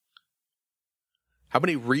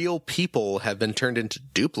real people have been turned into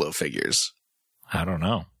Duplo figures? I don't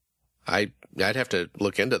know. I'd have to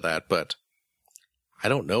look into that, but I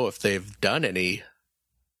don't know if they've done any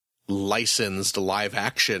licensed live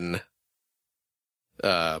action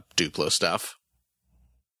Duplo stuff.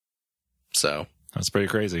 So that's pretty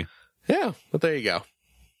crazy. Yeah, but there you go.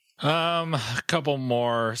 A couple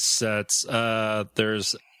more sets.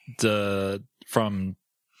 There's from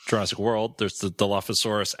Jurassic World, there's the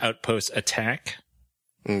Dilophosaurus Outpost Attack.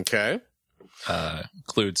 Okay.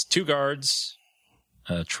 Includes 2 guards,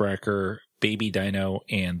 a tracker, baby dino,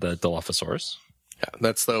 and the Dilophosaurus. Yeah,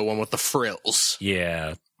 that's the one with the frills.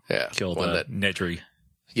 Yeah. Killed Nedry.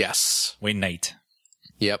 Yes. Wayne Knight.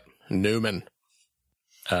 Yep. Newman.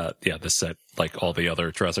 This set, like all the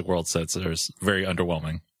other Jurassic World sets, is very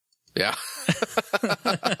underwhelming. Yeah.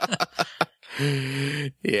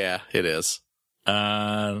 Yeah, it is.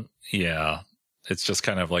 Yeah. It's just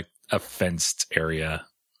kind of like a fenced area.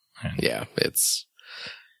 Yeah, it's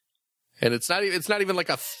not even like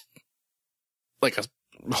a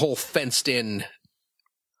whole fenced in.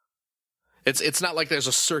 It's not like there's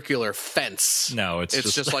a circular fence. No,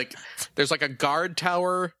 it's just like there's like a guard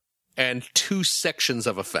tower and two sections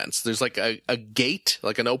of a fence. There's like a gate,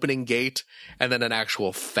 like an opening gate, and then an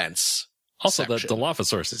actual fence. Also, the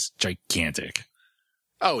Dilophosaurus is gigantic.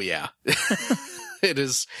 Oh yeah. It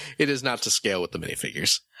is not to scale with the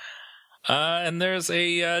minifigures. And there's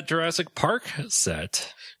a Jurassic Park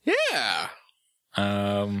set. Yeah.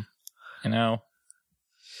 I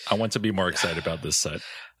want to be more excited about this set.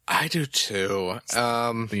 I do too.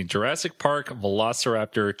 The Jurassic Park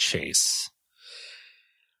Velociraptor Chase.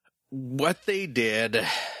 What they did,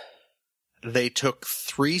 they took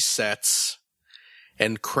 3 sets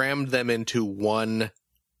and crammed them into one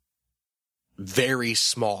very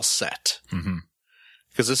small set. Mm-hmm.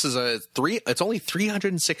 Because this is it's only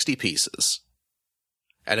 360 pieces.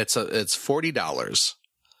 And it's $40.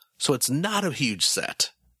 So it's not a huge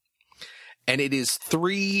set. And it is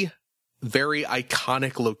 3 very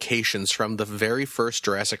iconic locations from the very first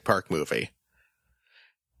Jurassic Park movie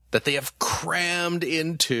that they have crammed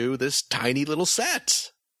into this tiny little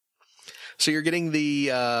set. So you're getting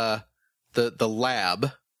the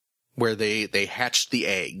lab where they hatched the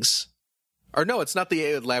eggs. Or no, it's not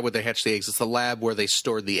the lab where they hatch the eggs. It's the lab where they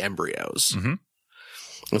stored the embryos. Mm-hmm.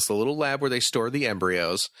 It's the little lab where they store the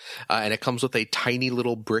embryos. And it comes with a tiny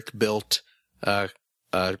little brick-built can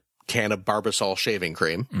of Barbasol shaving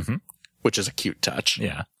cream, mm-hmm. which is a cute touch.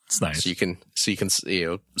 Yeah, it's nice. So you can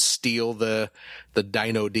steal the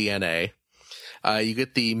dino DNA. You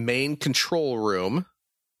get the main control room,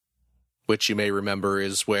 which you may remember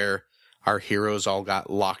is where our heroes all got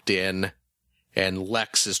locked in. And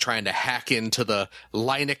Lex is trying to hack into the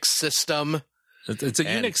Linux system. It's a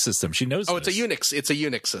Unix system. She knows. Oh, it's a Unix. It's a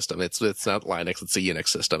Unix system. It's not Linux. It's a Unix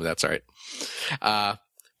system. That's right.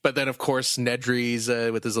 But then, of course, Nedry's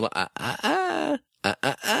with his little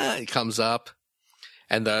he comes up,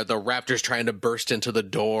 and the raptor's trying to burst into the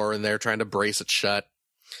door, and they're trying to brace it shut.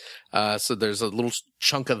 So there's a little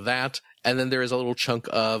chunk of that, and then there is a little chunk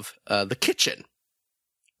of the kitchen,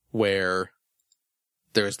 where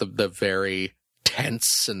there's the very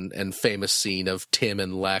tense and famous scene of Tim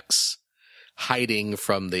and Lex hiding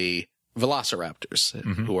from the velociraptors,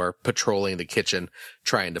 mm-hmm. who are patrolling the kitchen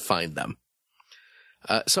trying to find them.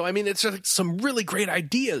 So, I mean, it's like some really great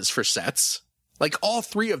ideas for sets. Like, all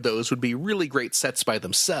 3 of those would be really great sets by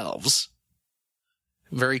themselves.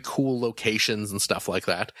 Very cool locations and stuff like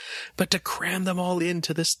that. But to cram them all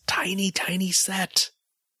into this tiny, tiny set.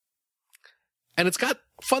 And it's got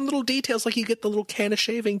fun little details, like you get the little can of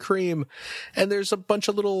shaving cream, and there's a bunch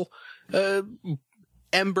of little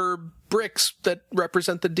ember bricks that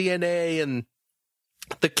represent the DNA, and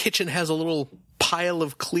the kitchen has a little pile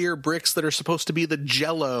of clear bricks that are supposed to be the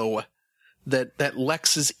Jell-O that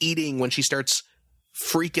Lex is eating when she starts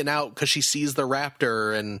freaking out because she sees the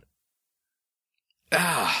raptor, and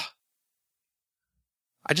I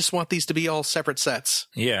just want these to be all separate sets.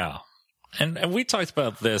 Yeah. And we talked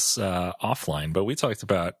about this offline, but we talked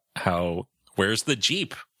about where's the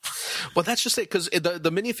Jeep? Well, that's just it, because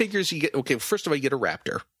the minifigures you get, okay, first of all, you get a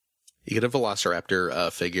raptor. You get a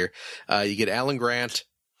Velociraptor figure. You get Alan Grant,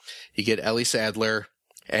 you get Ellie Sattler,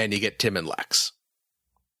 and you get Tim and Lex.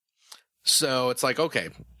 So it's like,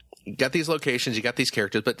 okay, you got these locations, you got these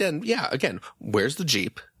characters, but then, yeah, again, where's the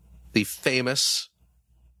Jeep? The famous,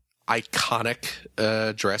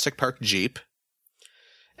 iconic Jurassic Park Jeep.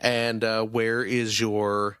 And where is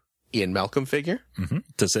your Ian Malcolm figure? Mm-hmm.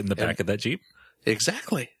 To sit in the back of that Jeep?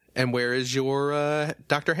 Exactly. And where is your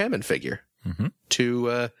Dr. Hammond figure? Mm-hmm.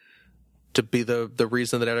 To be the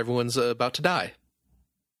reason that everyone's about to die.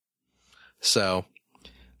 So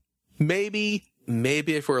maybe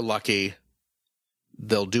if we're lucky,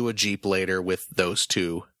 they'll do a Jeep later with those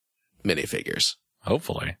 2 minifigures.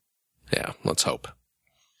 Hopefully. Yeah, let's hope.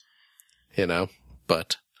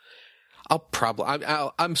 But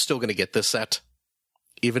I'm still going to get this set.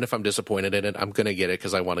 Even if I'm disappointed in it, I'm going to get it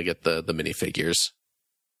because I want to get the minifigures.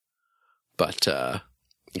 But,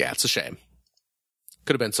 yeah, it's a shame.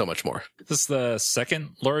 Could have been so much more. Is this the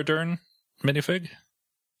second Laura Dern minifig?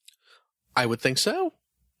 I would think so.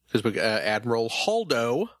 Because we Admiral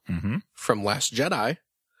Holdo mm-hmm. from Last Jedi.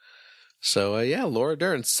 So, yeah, Laura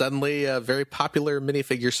Dern, suddenly a very popular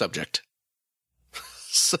minifigure subject.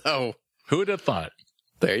 So. Who would have thought?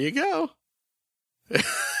 There you go.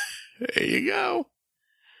 There you go.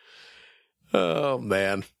 Oh,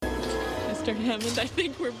 man. Mr. Hammond, I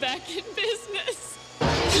think we're back in business.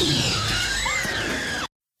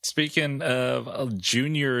 speaking of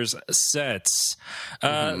Junior's sets,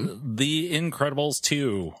 The Incredibles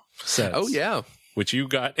 2 sets. Oh, yeah. Which you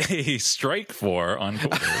got a strike for on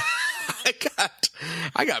Twitter.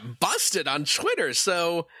 I got busted on Twitter.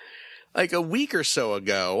 So, like a week or so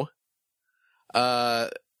ago, I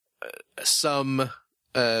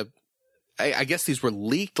guess these were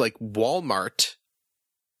leaked, like Walmart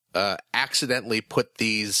accidentally put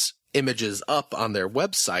these images up on their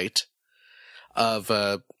website of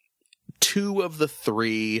 2 of the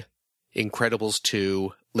 3 Incredibles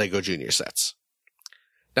 2 Lego Junior sets.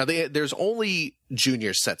 Now, there's only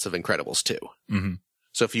Junior sets of Incredibles 2. Mm-hmm.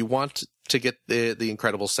 So if you want to get the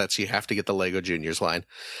Incredibles sets, you have to get the Lego Juniors line.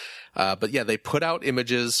 But yeah, they put out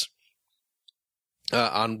images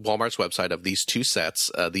on Walmart's website of these 2 sets,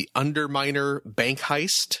 the Underminer Bank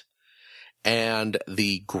Heist and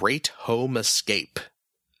the Great Home Escape.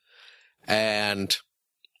 And,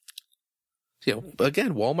 you know,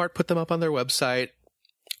 again, Walmart put them up on their website.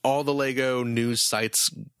 All the Lego news sites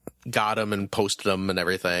got them and posted them and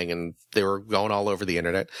everything, and they were going all over the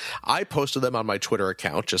internet. I posted them on my Twitter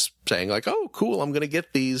account, just saying like, oh, cool, I'm going to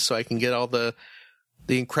get these so I can get all the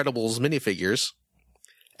Incredibles minifigures.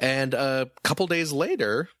 And a couple days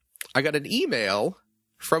later, I got an email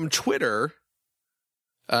from Twitter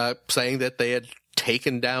saying that they had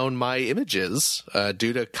taken down my images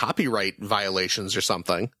due to copyright violations or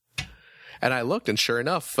something. And I looked, and sure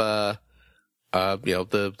enough, the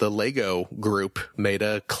Lego group made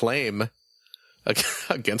a claim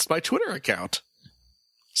against my Twitter account.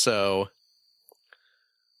 So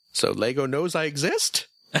Lego knows I exist.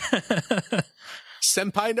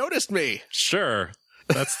 Senpai noticed me. Sure.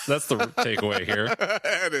 That's the takeaway here.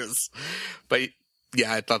 It is. But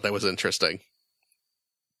yeah, I thought that was interesting.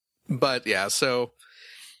 But yeah, so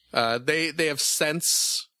they have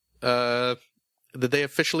since did they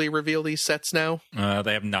officially reveal these sets now?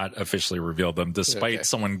 They have not officially revealed them, despite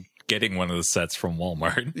someone getting one of the sets from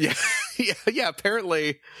Walmart. Yeah.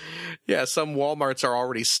 Apparently, some Walmarts are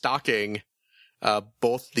already stocking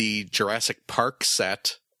both the Jurassic Park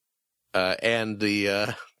set and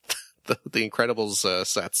the Incredibles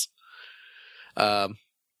sets. But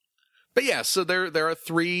yeah, so there are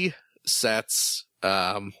 3 sets.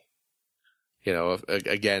 Again,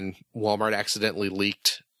 Walmart accidentally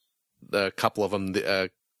leaked a couple of them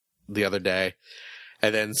the other day,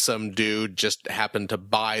 and then some dude just happened to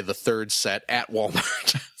buy the 3rd set at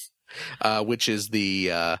Walmart, which is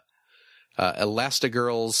the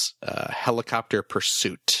Elastigirl's Helicopter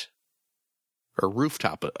Pursuit, or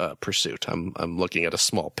Rooftop Pursuit. I'm looking at a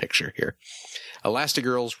small picture here.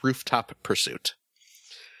 Elastigirl's Rooftop Pursuit.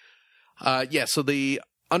 So the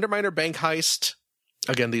Underminer Bank Heist,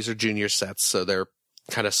 again, these are Junior sets, so they're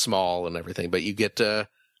kind of small and everything, but you get the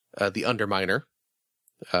Underminer,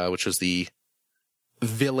 which was the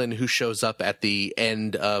villain who shows up at the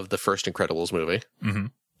end of the first Incredibles movie. Mm-hmm.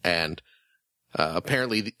 And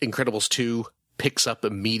apparently the Incredibles 2 picks up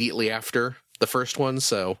immediately after the first one,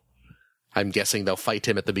 so I'm guessing they'll fight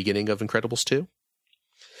him at the beginning of Incredibles 2.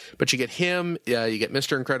 But you get him, you get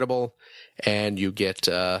Mr. Incredible, and you get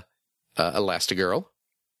Elastigirl.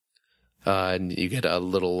 And you get a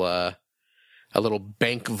little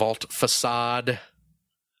bank vault facade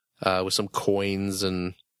with some coins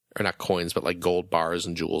or not coins, but like gold bars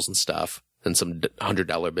and jewels and stuff, and some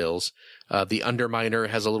 $100 bills. The Underminer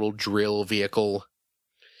has a little drill vehicle.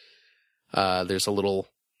 There's a little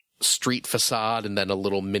street facade, and then a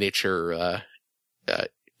little miniature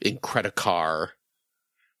Incredicar,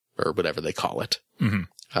 or whatever they call it.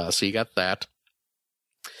 Mm-hmm. So you got that.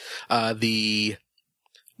 The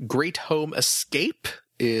Great Home Escape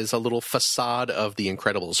is a little facade of the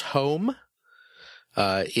Incredibles' home.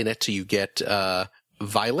 In it, you get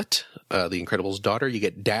Violet, the Incredibles' daughter. You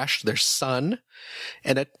get Dash, their son,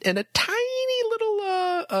 and a tiny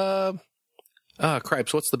little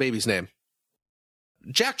cripes. What's the baby's name?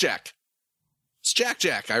 Jack. It's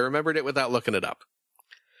Jack. I remembered it without looking it up.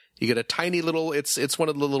 You get a tiny little. It's one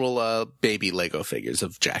of the little baby Lego figures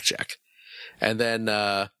of Jack, and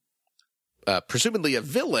then presumably a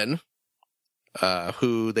villain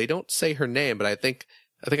who they don't say her name, but I think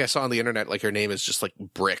I saw on the internet like her name is just like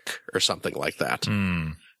Brick or something like that.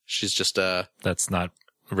 She's just That's not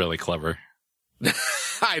really clever.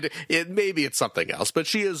 Maybe it's something else, but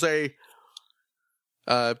she is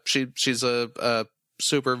she's a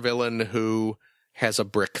super villain who has a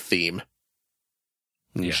brick theme.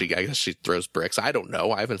 Yeah. I guess she throws bricks. I don't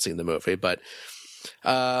know. I haven't seen the movie, but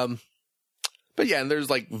yeah, and there's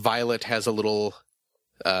like Violet has a little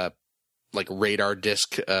like radar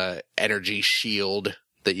disc energy shield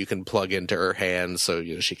that you can plug into her hand, so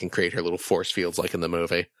she can create her little force fields like in the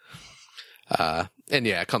movie. And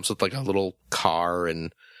yeah, it comes with like a little car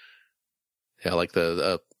and like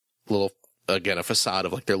the little, again, a facade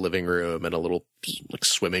of like their living room and a little like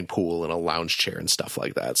swimming pool and a lounge chair and stuff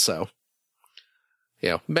like that. So,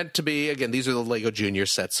 meant to be, again, these are the Lego Junior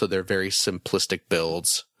sets, so they're very simplistic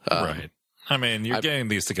builds. Right. I mean, you're getting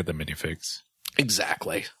these to get the minifigs.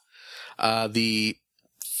 Exactly. The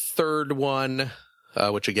third one,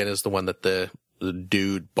 which again is the one that the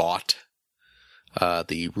dude bought,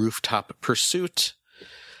 the Rooftop Pursuit,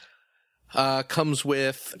 comes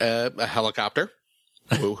with a helicopter.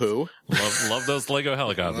 Woohoo. love those Lego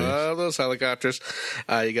helicopters. Love those helicopters.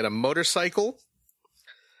 You get a motorcycle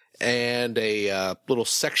and a little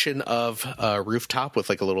section of rooftop with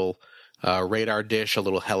like a little radar dish, a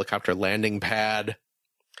little helicopter landing pad,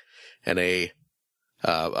 and a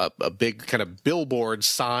big kind of billboard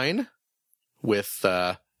sign with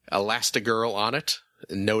Elastigirl on it,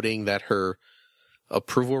 noting that her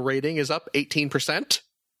approval rating is up 18%,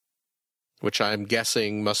 which I'm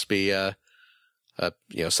guessing must be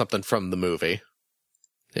something from the movie,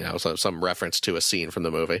 some reference to a scene from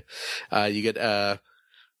the movie. You get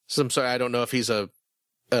some sort. I don't know if he's a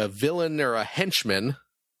villain or a henchman,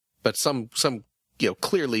 but some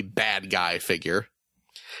clearly bad guy figure.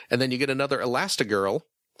 And then you get another Elastigirl,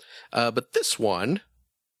 but this one,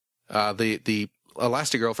 the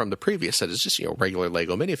Elastigirl from the previous set is just regular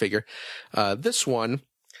Lego minifigure. This one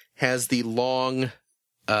has the long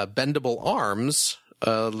bendable arms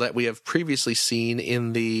that we have previously seen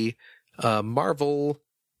in the Marvel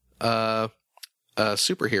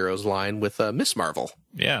superheroes line with Miss Marvel.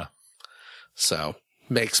 Yeah. So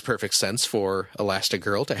makes perfect sense for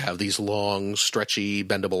Elastigirl to have these long, stretchy,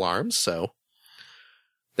 bendable arms. So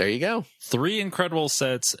there you go. 3 incredible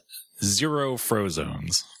sets, 0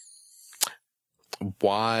 Frozones.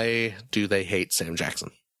 Why do they hate Sam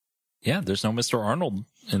Jackson? Yeah, there's no Mr. Arnold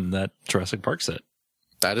in that Jurassic Park set.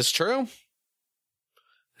 That is true.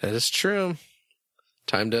 That is true.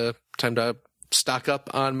 Time to stock up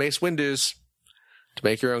on Mace Windu's to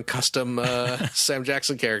make your own custom Sam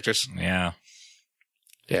Jackson characters. Yeah.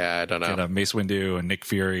 Yeah, I don't know. Get a Mace Windu and Nick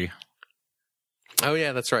Fury. Oh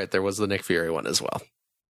yeah, that's right. There was the Nick Fury one as well.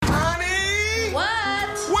 Honey!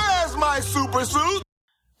 What? Where's my super suit?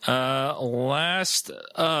 Last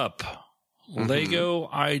up, Lego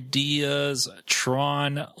Ideas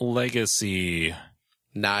Tron Legacy.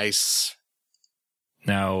 Nice.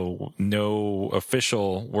 Now, no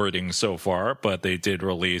official wording so far, but they did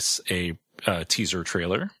release a teaser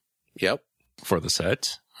trailer. Yep. For the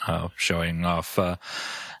set, showing off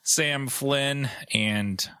Sam Flynn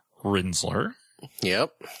and Rinsler.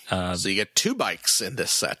 Yep. So you get 2 bikes in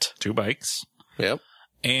this set. 2 bikes. Yep.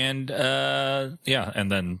 And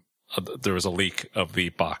and then there was a leak of the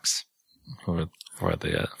box for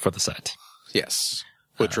the set. Yes.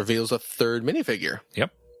 Which reveals a 3rd minifigure.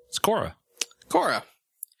 Yep. It's Korra. Korra.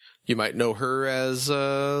 You might know her as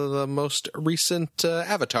the most recent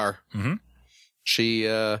Avatar. Mm-hmm. She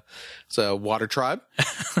is a water tribe.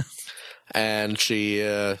 And she,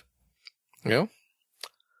 little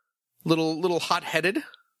hot-headed.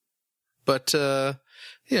 But,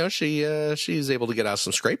 she's able to get out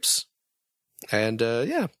some scrapes. And,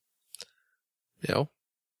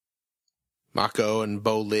 Mako and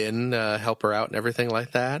Bolin help her out and everything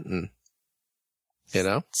like that. And,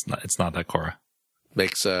 It's not that Korra.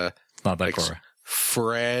 Makes Korra.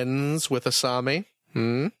 Friends with Asami.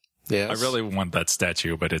 Yes. I really want that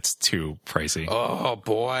statue, but it's too pricey. Oh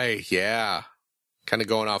boy, yeah. Kind of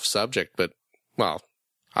going off subject, but well,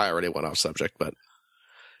 I already went off subject, but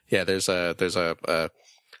yeah, there's a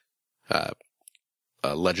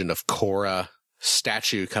Legend of Korra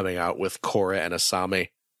statue coming out with Korra and Asami.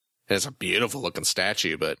 And it's a beautiful looking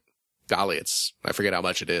statue, but golly, I forget how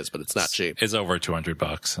much it is, but it's not cheap. It's over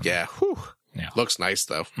 $200. Yeah. Whew. Yeah. Looks nice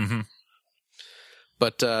though. Mm-hmm.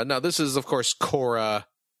 But no, this is of course Korra,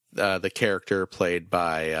 the character played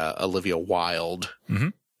by Olivia Wilde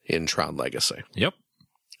in Tron Legacy. Yep.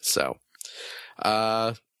 So,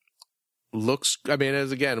 looks. I mean,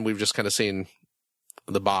 as again, we've just kind of seen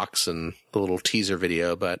the box and the little teaser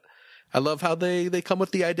video, but I love how they come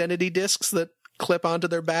with the identity discs that clip onto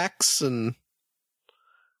their backs and.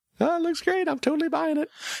 Oh, it looks great. I'm totally buying it.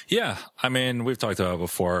 Yeah. I mean, we've talked about it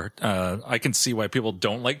before. I can see why people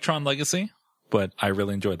don't like Tron Legacy, but I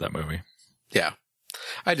really enjoyed that movie. Yeah.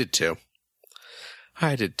 I did too.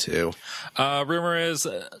 Rumor is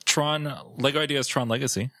Lego Ideas Tron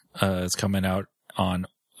Legacy is coming out on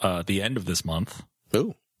the end of this month.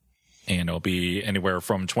 Ooh. And it'll be anywhere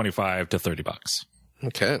from $25 to $30.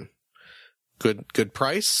 Okay. Good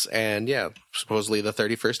price. And yeah, supposedly the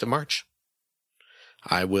 31st of March.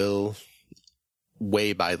 I will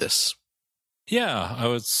way buy this. Yeah, I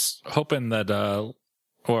was hoping that,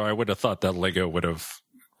 or I would have thought that LEGO would have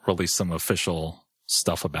released some official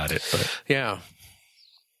stuff about it. But yeah.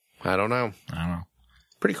 I don't know.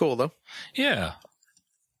 Pretty cool, though. Yeah.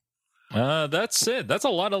 That's it. That's a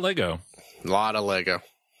lot of LEGO. A lot of LEGO.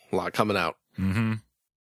 A lot coming out. Mm-hmm.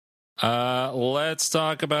 Let's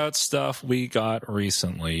talk about stuff we got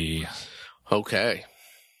recently. Okay.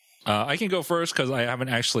 I can go first because I haven't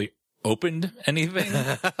actually opened anything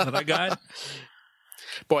that I got.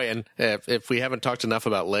 Boy, and if we haven't talked enough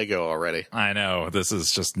about LEGO already. I know. This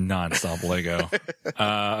is just nonstop LEGO.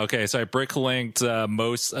 Okay, so I brick-linked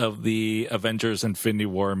most of the Avengers Infinity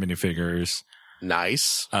War minifigures.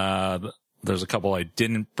 Nice. There's a couple I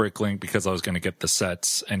didn't brick-link because I was going to get the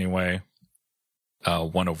sets anyway.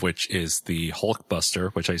 One of which is the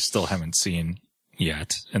Hulkbuster, which I still haven't seen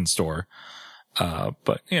yet in store.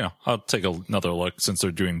 But, I'll take another look since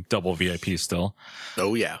they're doing double VIP still.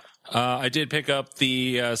 Oh, yeah. I did pick up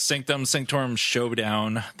the Sanctorum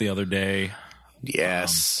Showdown the other day.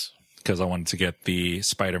 Yes. Because I wanted to get the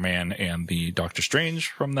Spider-Man and the Doctor Strange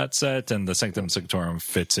from that set, and the Sanctorum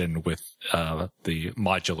fits in with the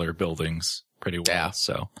modular buildings pretty well. Yeah.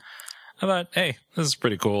 So I thought, hey, this is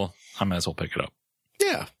pretty cool. I might as well pick it up.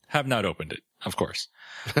 Yeah. Have not opened it, of course.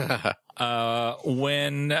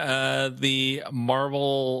 When the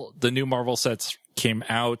new Marvel sets came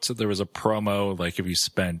out, there was a promo, like if you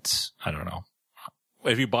spent, I don't know,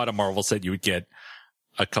 if you bought a Marvel set, you would get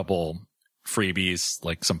a couple freebies,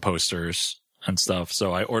 like some posters and stuff.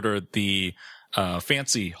 So I ordered the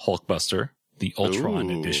fancy Hulkbuster, the Ultron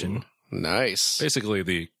edition. Nice. Basically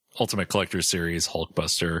the Ultimate Collector Series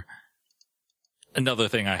Hulkbuster. Another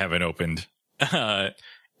thing I haven't opened.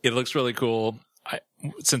 It looks really cool.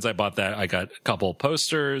 Since I bought that, I got a couple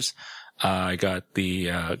posters. I got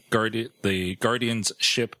the Guardians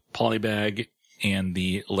ship polybag and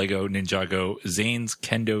the Lego Ninjago Zane's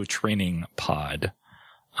Kendo training pod.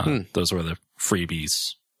 Those were the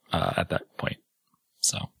freebies at that point.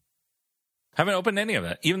 So haven't opened any of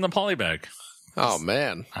that, even the polybag. Oh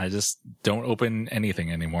man, I just don't open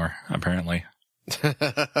anything anymore, apparently.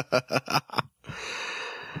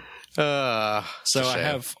 So I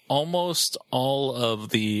have almost all of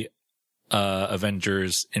the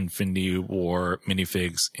Avengers Infinity War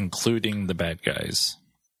minifigs, including the bad guys.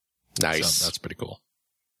 Nice. So that's pretty cool.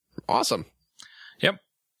 Awesome. Yep.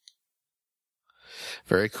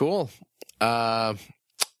 Very cool. I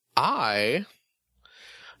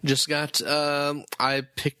just got, I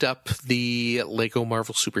picked up the Lego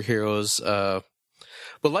Marvel Superheroes.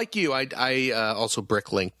 But like you, I also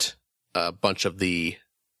brick-linked a bunch of the,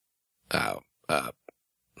 well,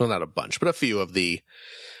 not a bunch, but a few of the,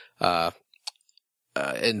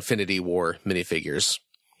 Infinity War minifigures.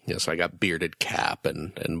 So I got Bearded Cap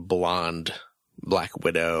and Blonde Black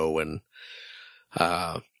Widow and,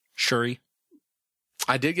 Shuri.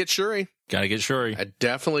 I did get Shuri. Gotta get Shuri. I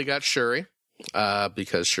definitely got Shuri,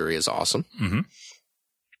 because Shuri is awesome. Mm-hmm.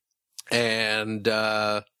 And,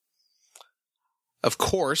 of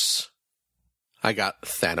course, I got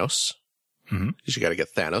Thanos. Mm-hmm. Because you gotta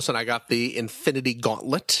get Thanos. And I got the Infinity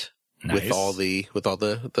Gauntlet. Nice. With all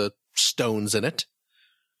the stones in it.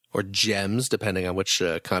 Or gems, depending on which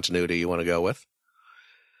continuity you want to go with.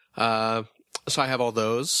 So I have all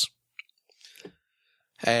those.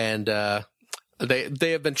 And,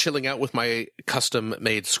 they have been chilling out with my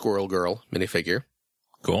custom-made Squirrel Girl minifigure.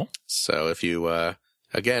 Cool. So if you,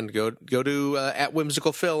 again, go to at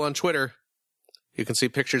Whimsical Phil on Twitter, you can see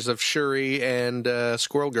pictures of Shuri and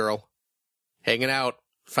Squirrel Girl hanging out,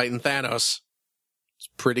 fighting Thanos. It's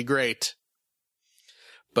pretty great.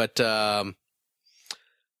 But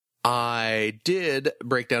I did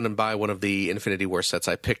break down and buy one of the Infinity War sets.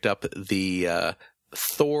 I picked up the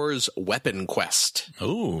Thor's Weapon Quest.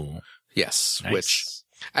 Ooh. Yes, nice. Which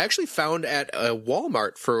I actually found at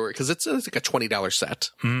Walmart because it's like a $20 set.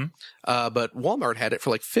 Mm-hmm. But Walmart had it for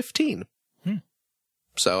like $15.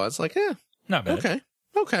 So I was like, not bad.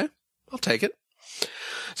 Okay, I'll take it.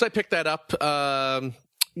 So I picked that up.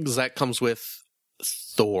 That comes with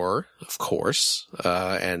Thor, of course,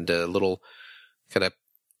 and a little kind of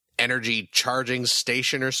energy charging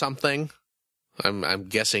station or something. I'm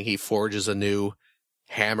guessing he forges a new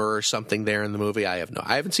hammer or something there in the movie. I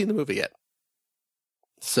haven't seen the movie yet,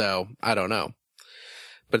 so I don't know.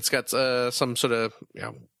 But it's got some sort of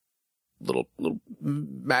little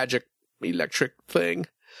magic electric thing,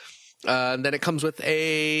 and then it comes with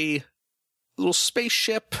a little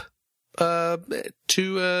spaceship for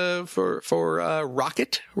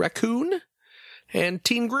Rocket Raccoon and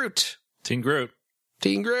Teen Groot. Teen Groot.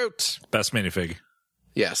 Best minifig.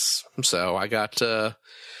 Yes. So I got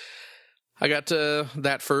I got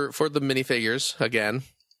that for the minifigures again.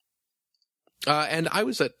 And I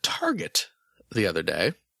was at Target the other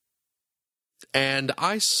day, and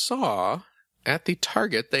I saw at the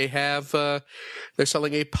Target they have they're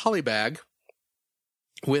selling a polybag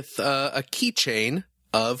with a keychain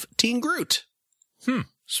of Teen Groot.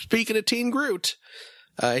 Speaking of Teen Groot,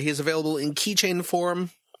 he is available in keychain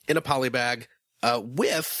form in a polybag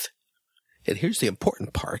with, and here's the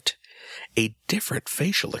important part, a different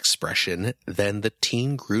facial expression than the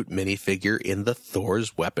Teen Groot minifigure in the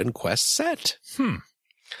Thor's Weapon Quest set. So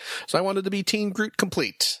I wanted to be Teen Groot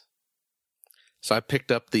complete. So I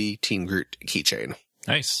picked up the Teen Groot keychain.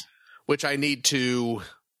 Nice. Which I need to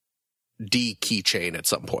de-keychain at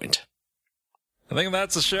some point. I think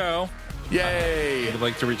that's the show. Yay! If you'd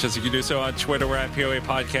like to reach us, you can do so on Twitter. We're at POA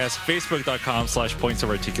Podcast, Facebook.com/Points of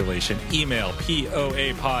Articulation, email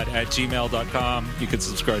POApod@gmail.com. You can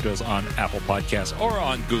subscribe to us on Apple Podcasts or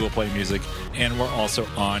on Google Play Music, and we're also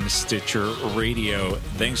on Stitcher Radio.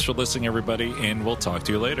 Thanks for listening, everybody, and we'll talk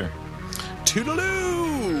to you later.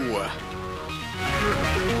 Toodaloo!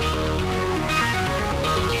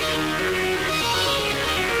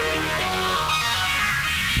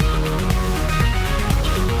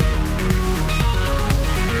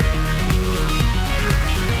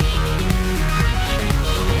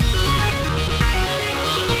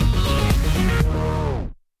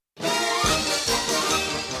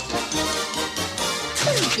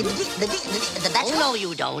 Oh, no,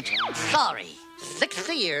 you don't. Sorry.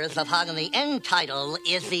 60 years of hugging the end title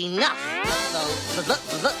is enough. So,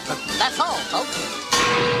 that's all, folks.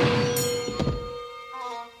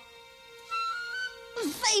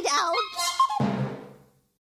 Fade out.